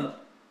 unlearn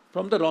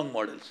from the wrong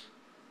models.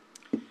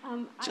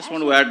 Just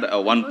want to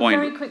add one point.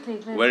 Very quickly,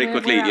 Liz. Very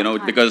quickly, we're you know,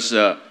 because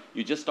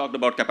you just talked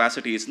about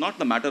capacity. It's not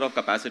the matter of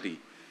capacity.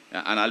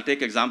 And I'll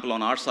take example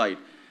on our side.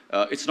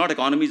 It's not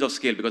economies of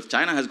scale, because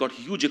China has got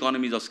huge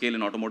economies of scale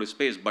in automotive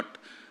space, but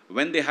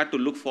when they had to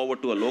look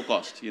forward to a low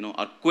cost, you know,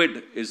 our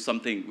quid is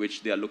something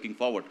which they are looking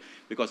forward.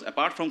 Because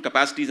apart from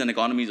capacities and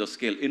economies of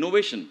scale,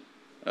 innovation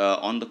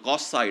on the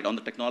cost side, on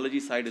the technology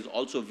side is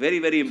also very,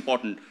 very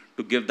important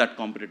to give that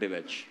competitive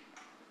edge.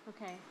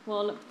 Okay,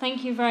 well,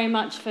 thank you very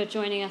much for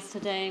joining us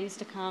today,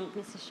 Mr. Kant,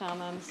 Mr.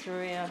 Sharma, Mr.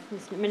 Ruia,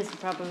 Minister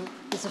Prabhu,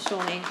 Mr.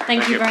 Sawhney.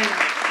 Thank you very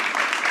much.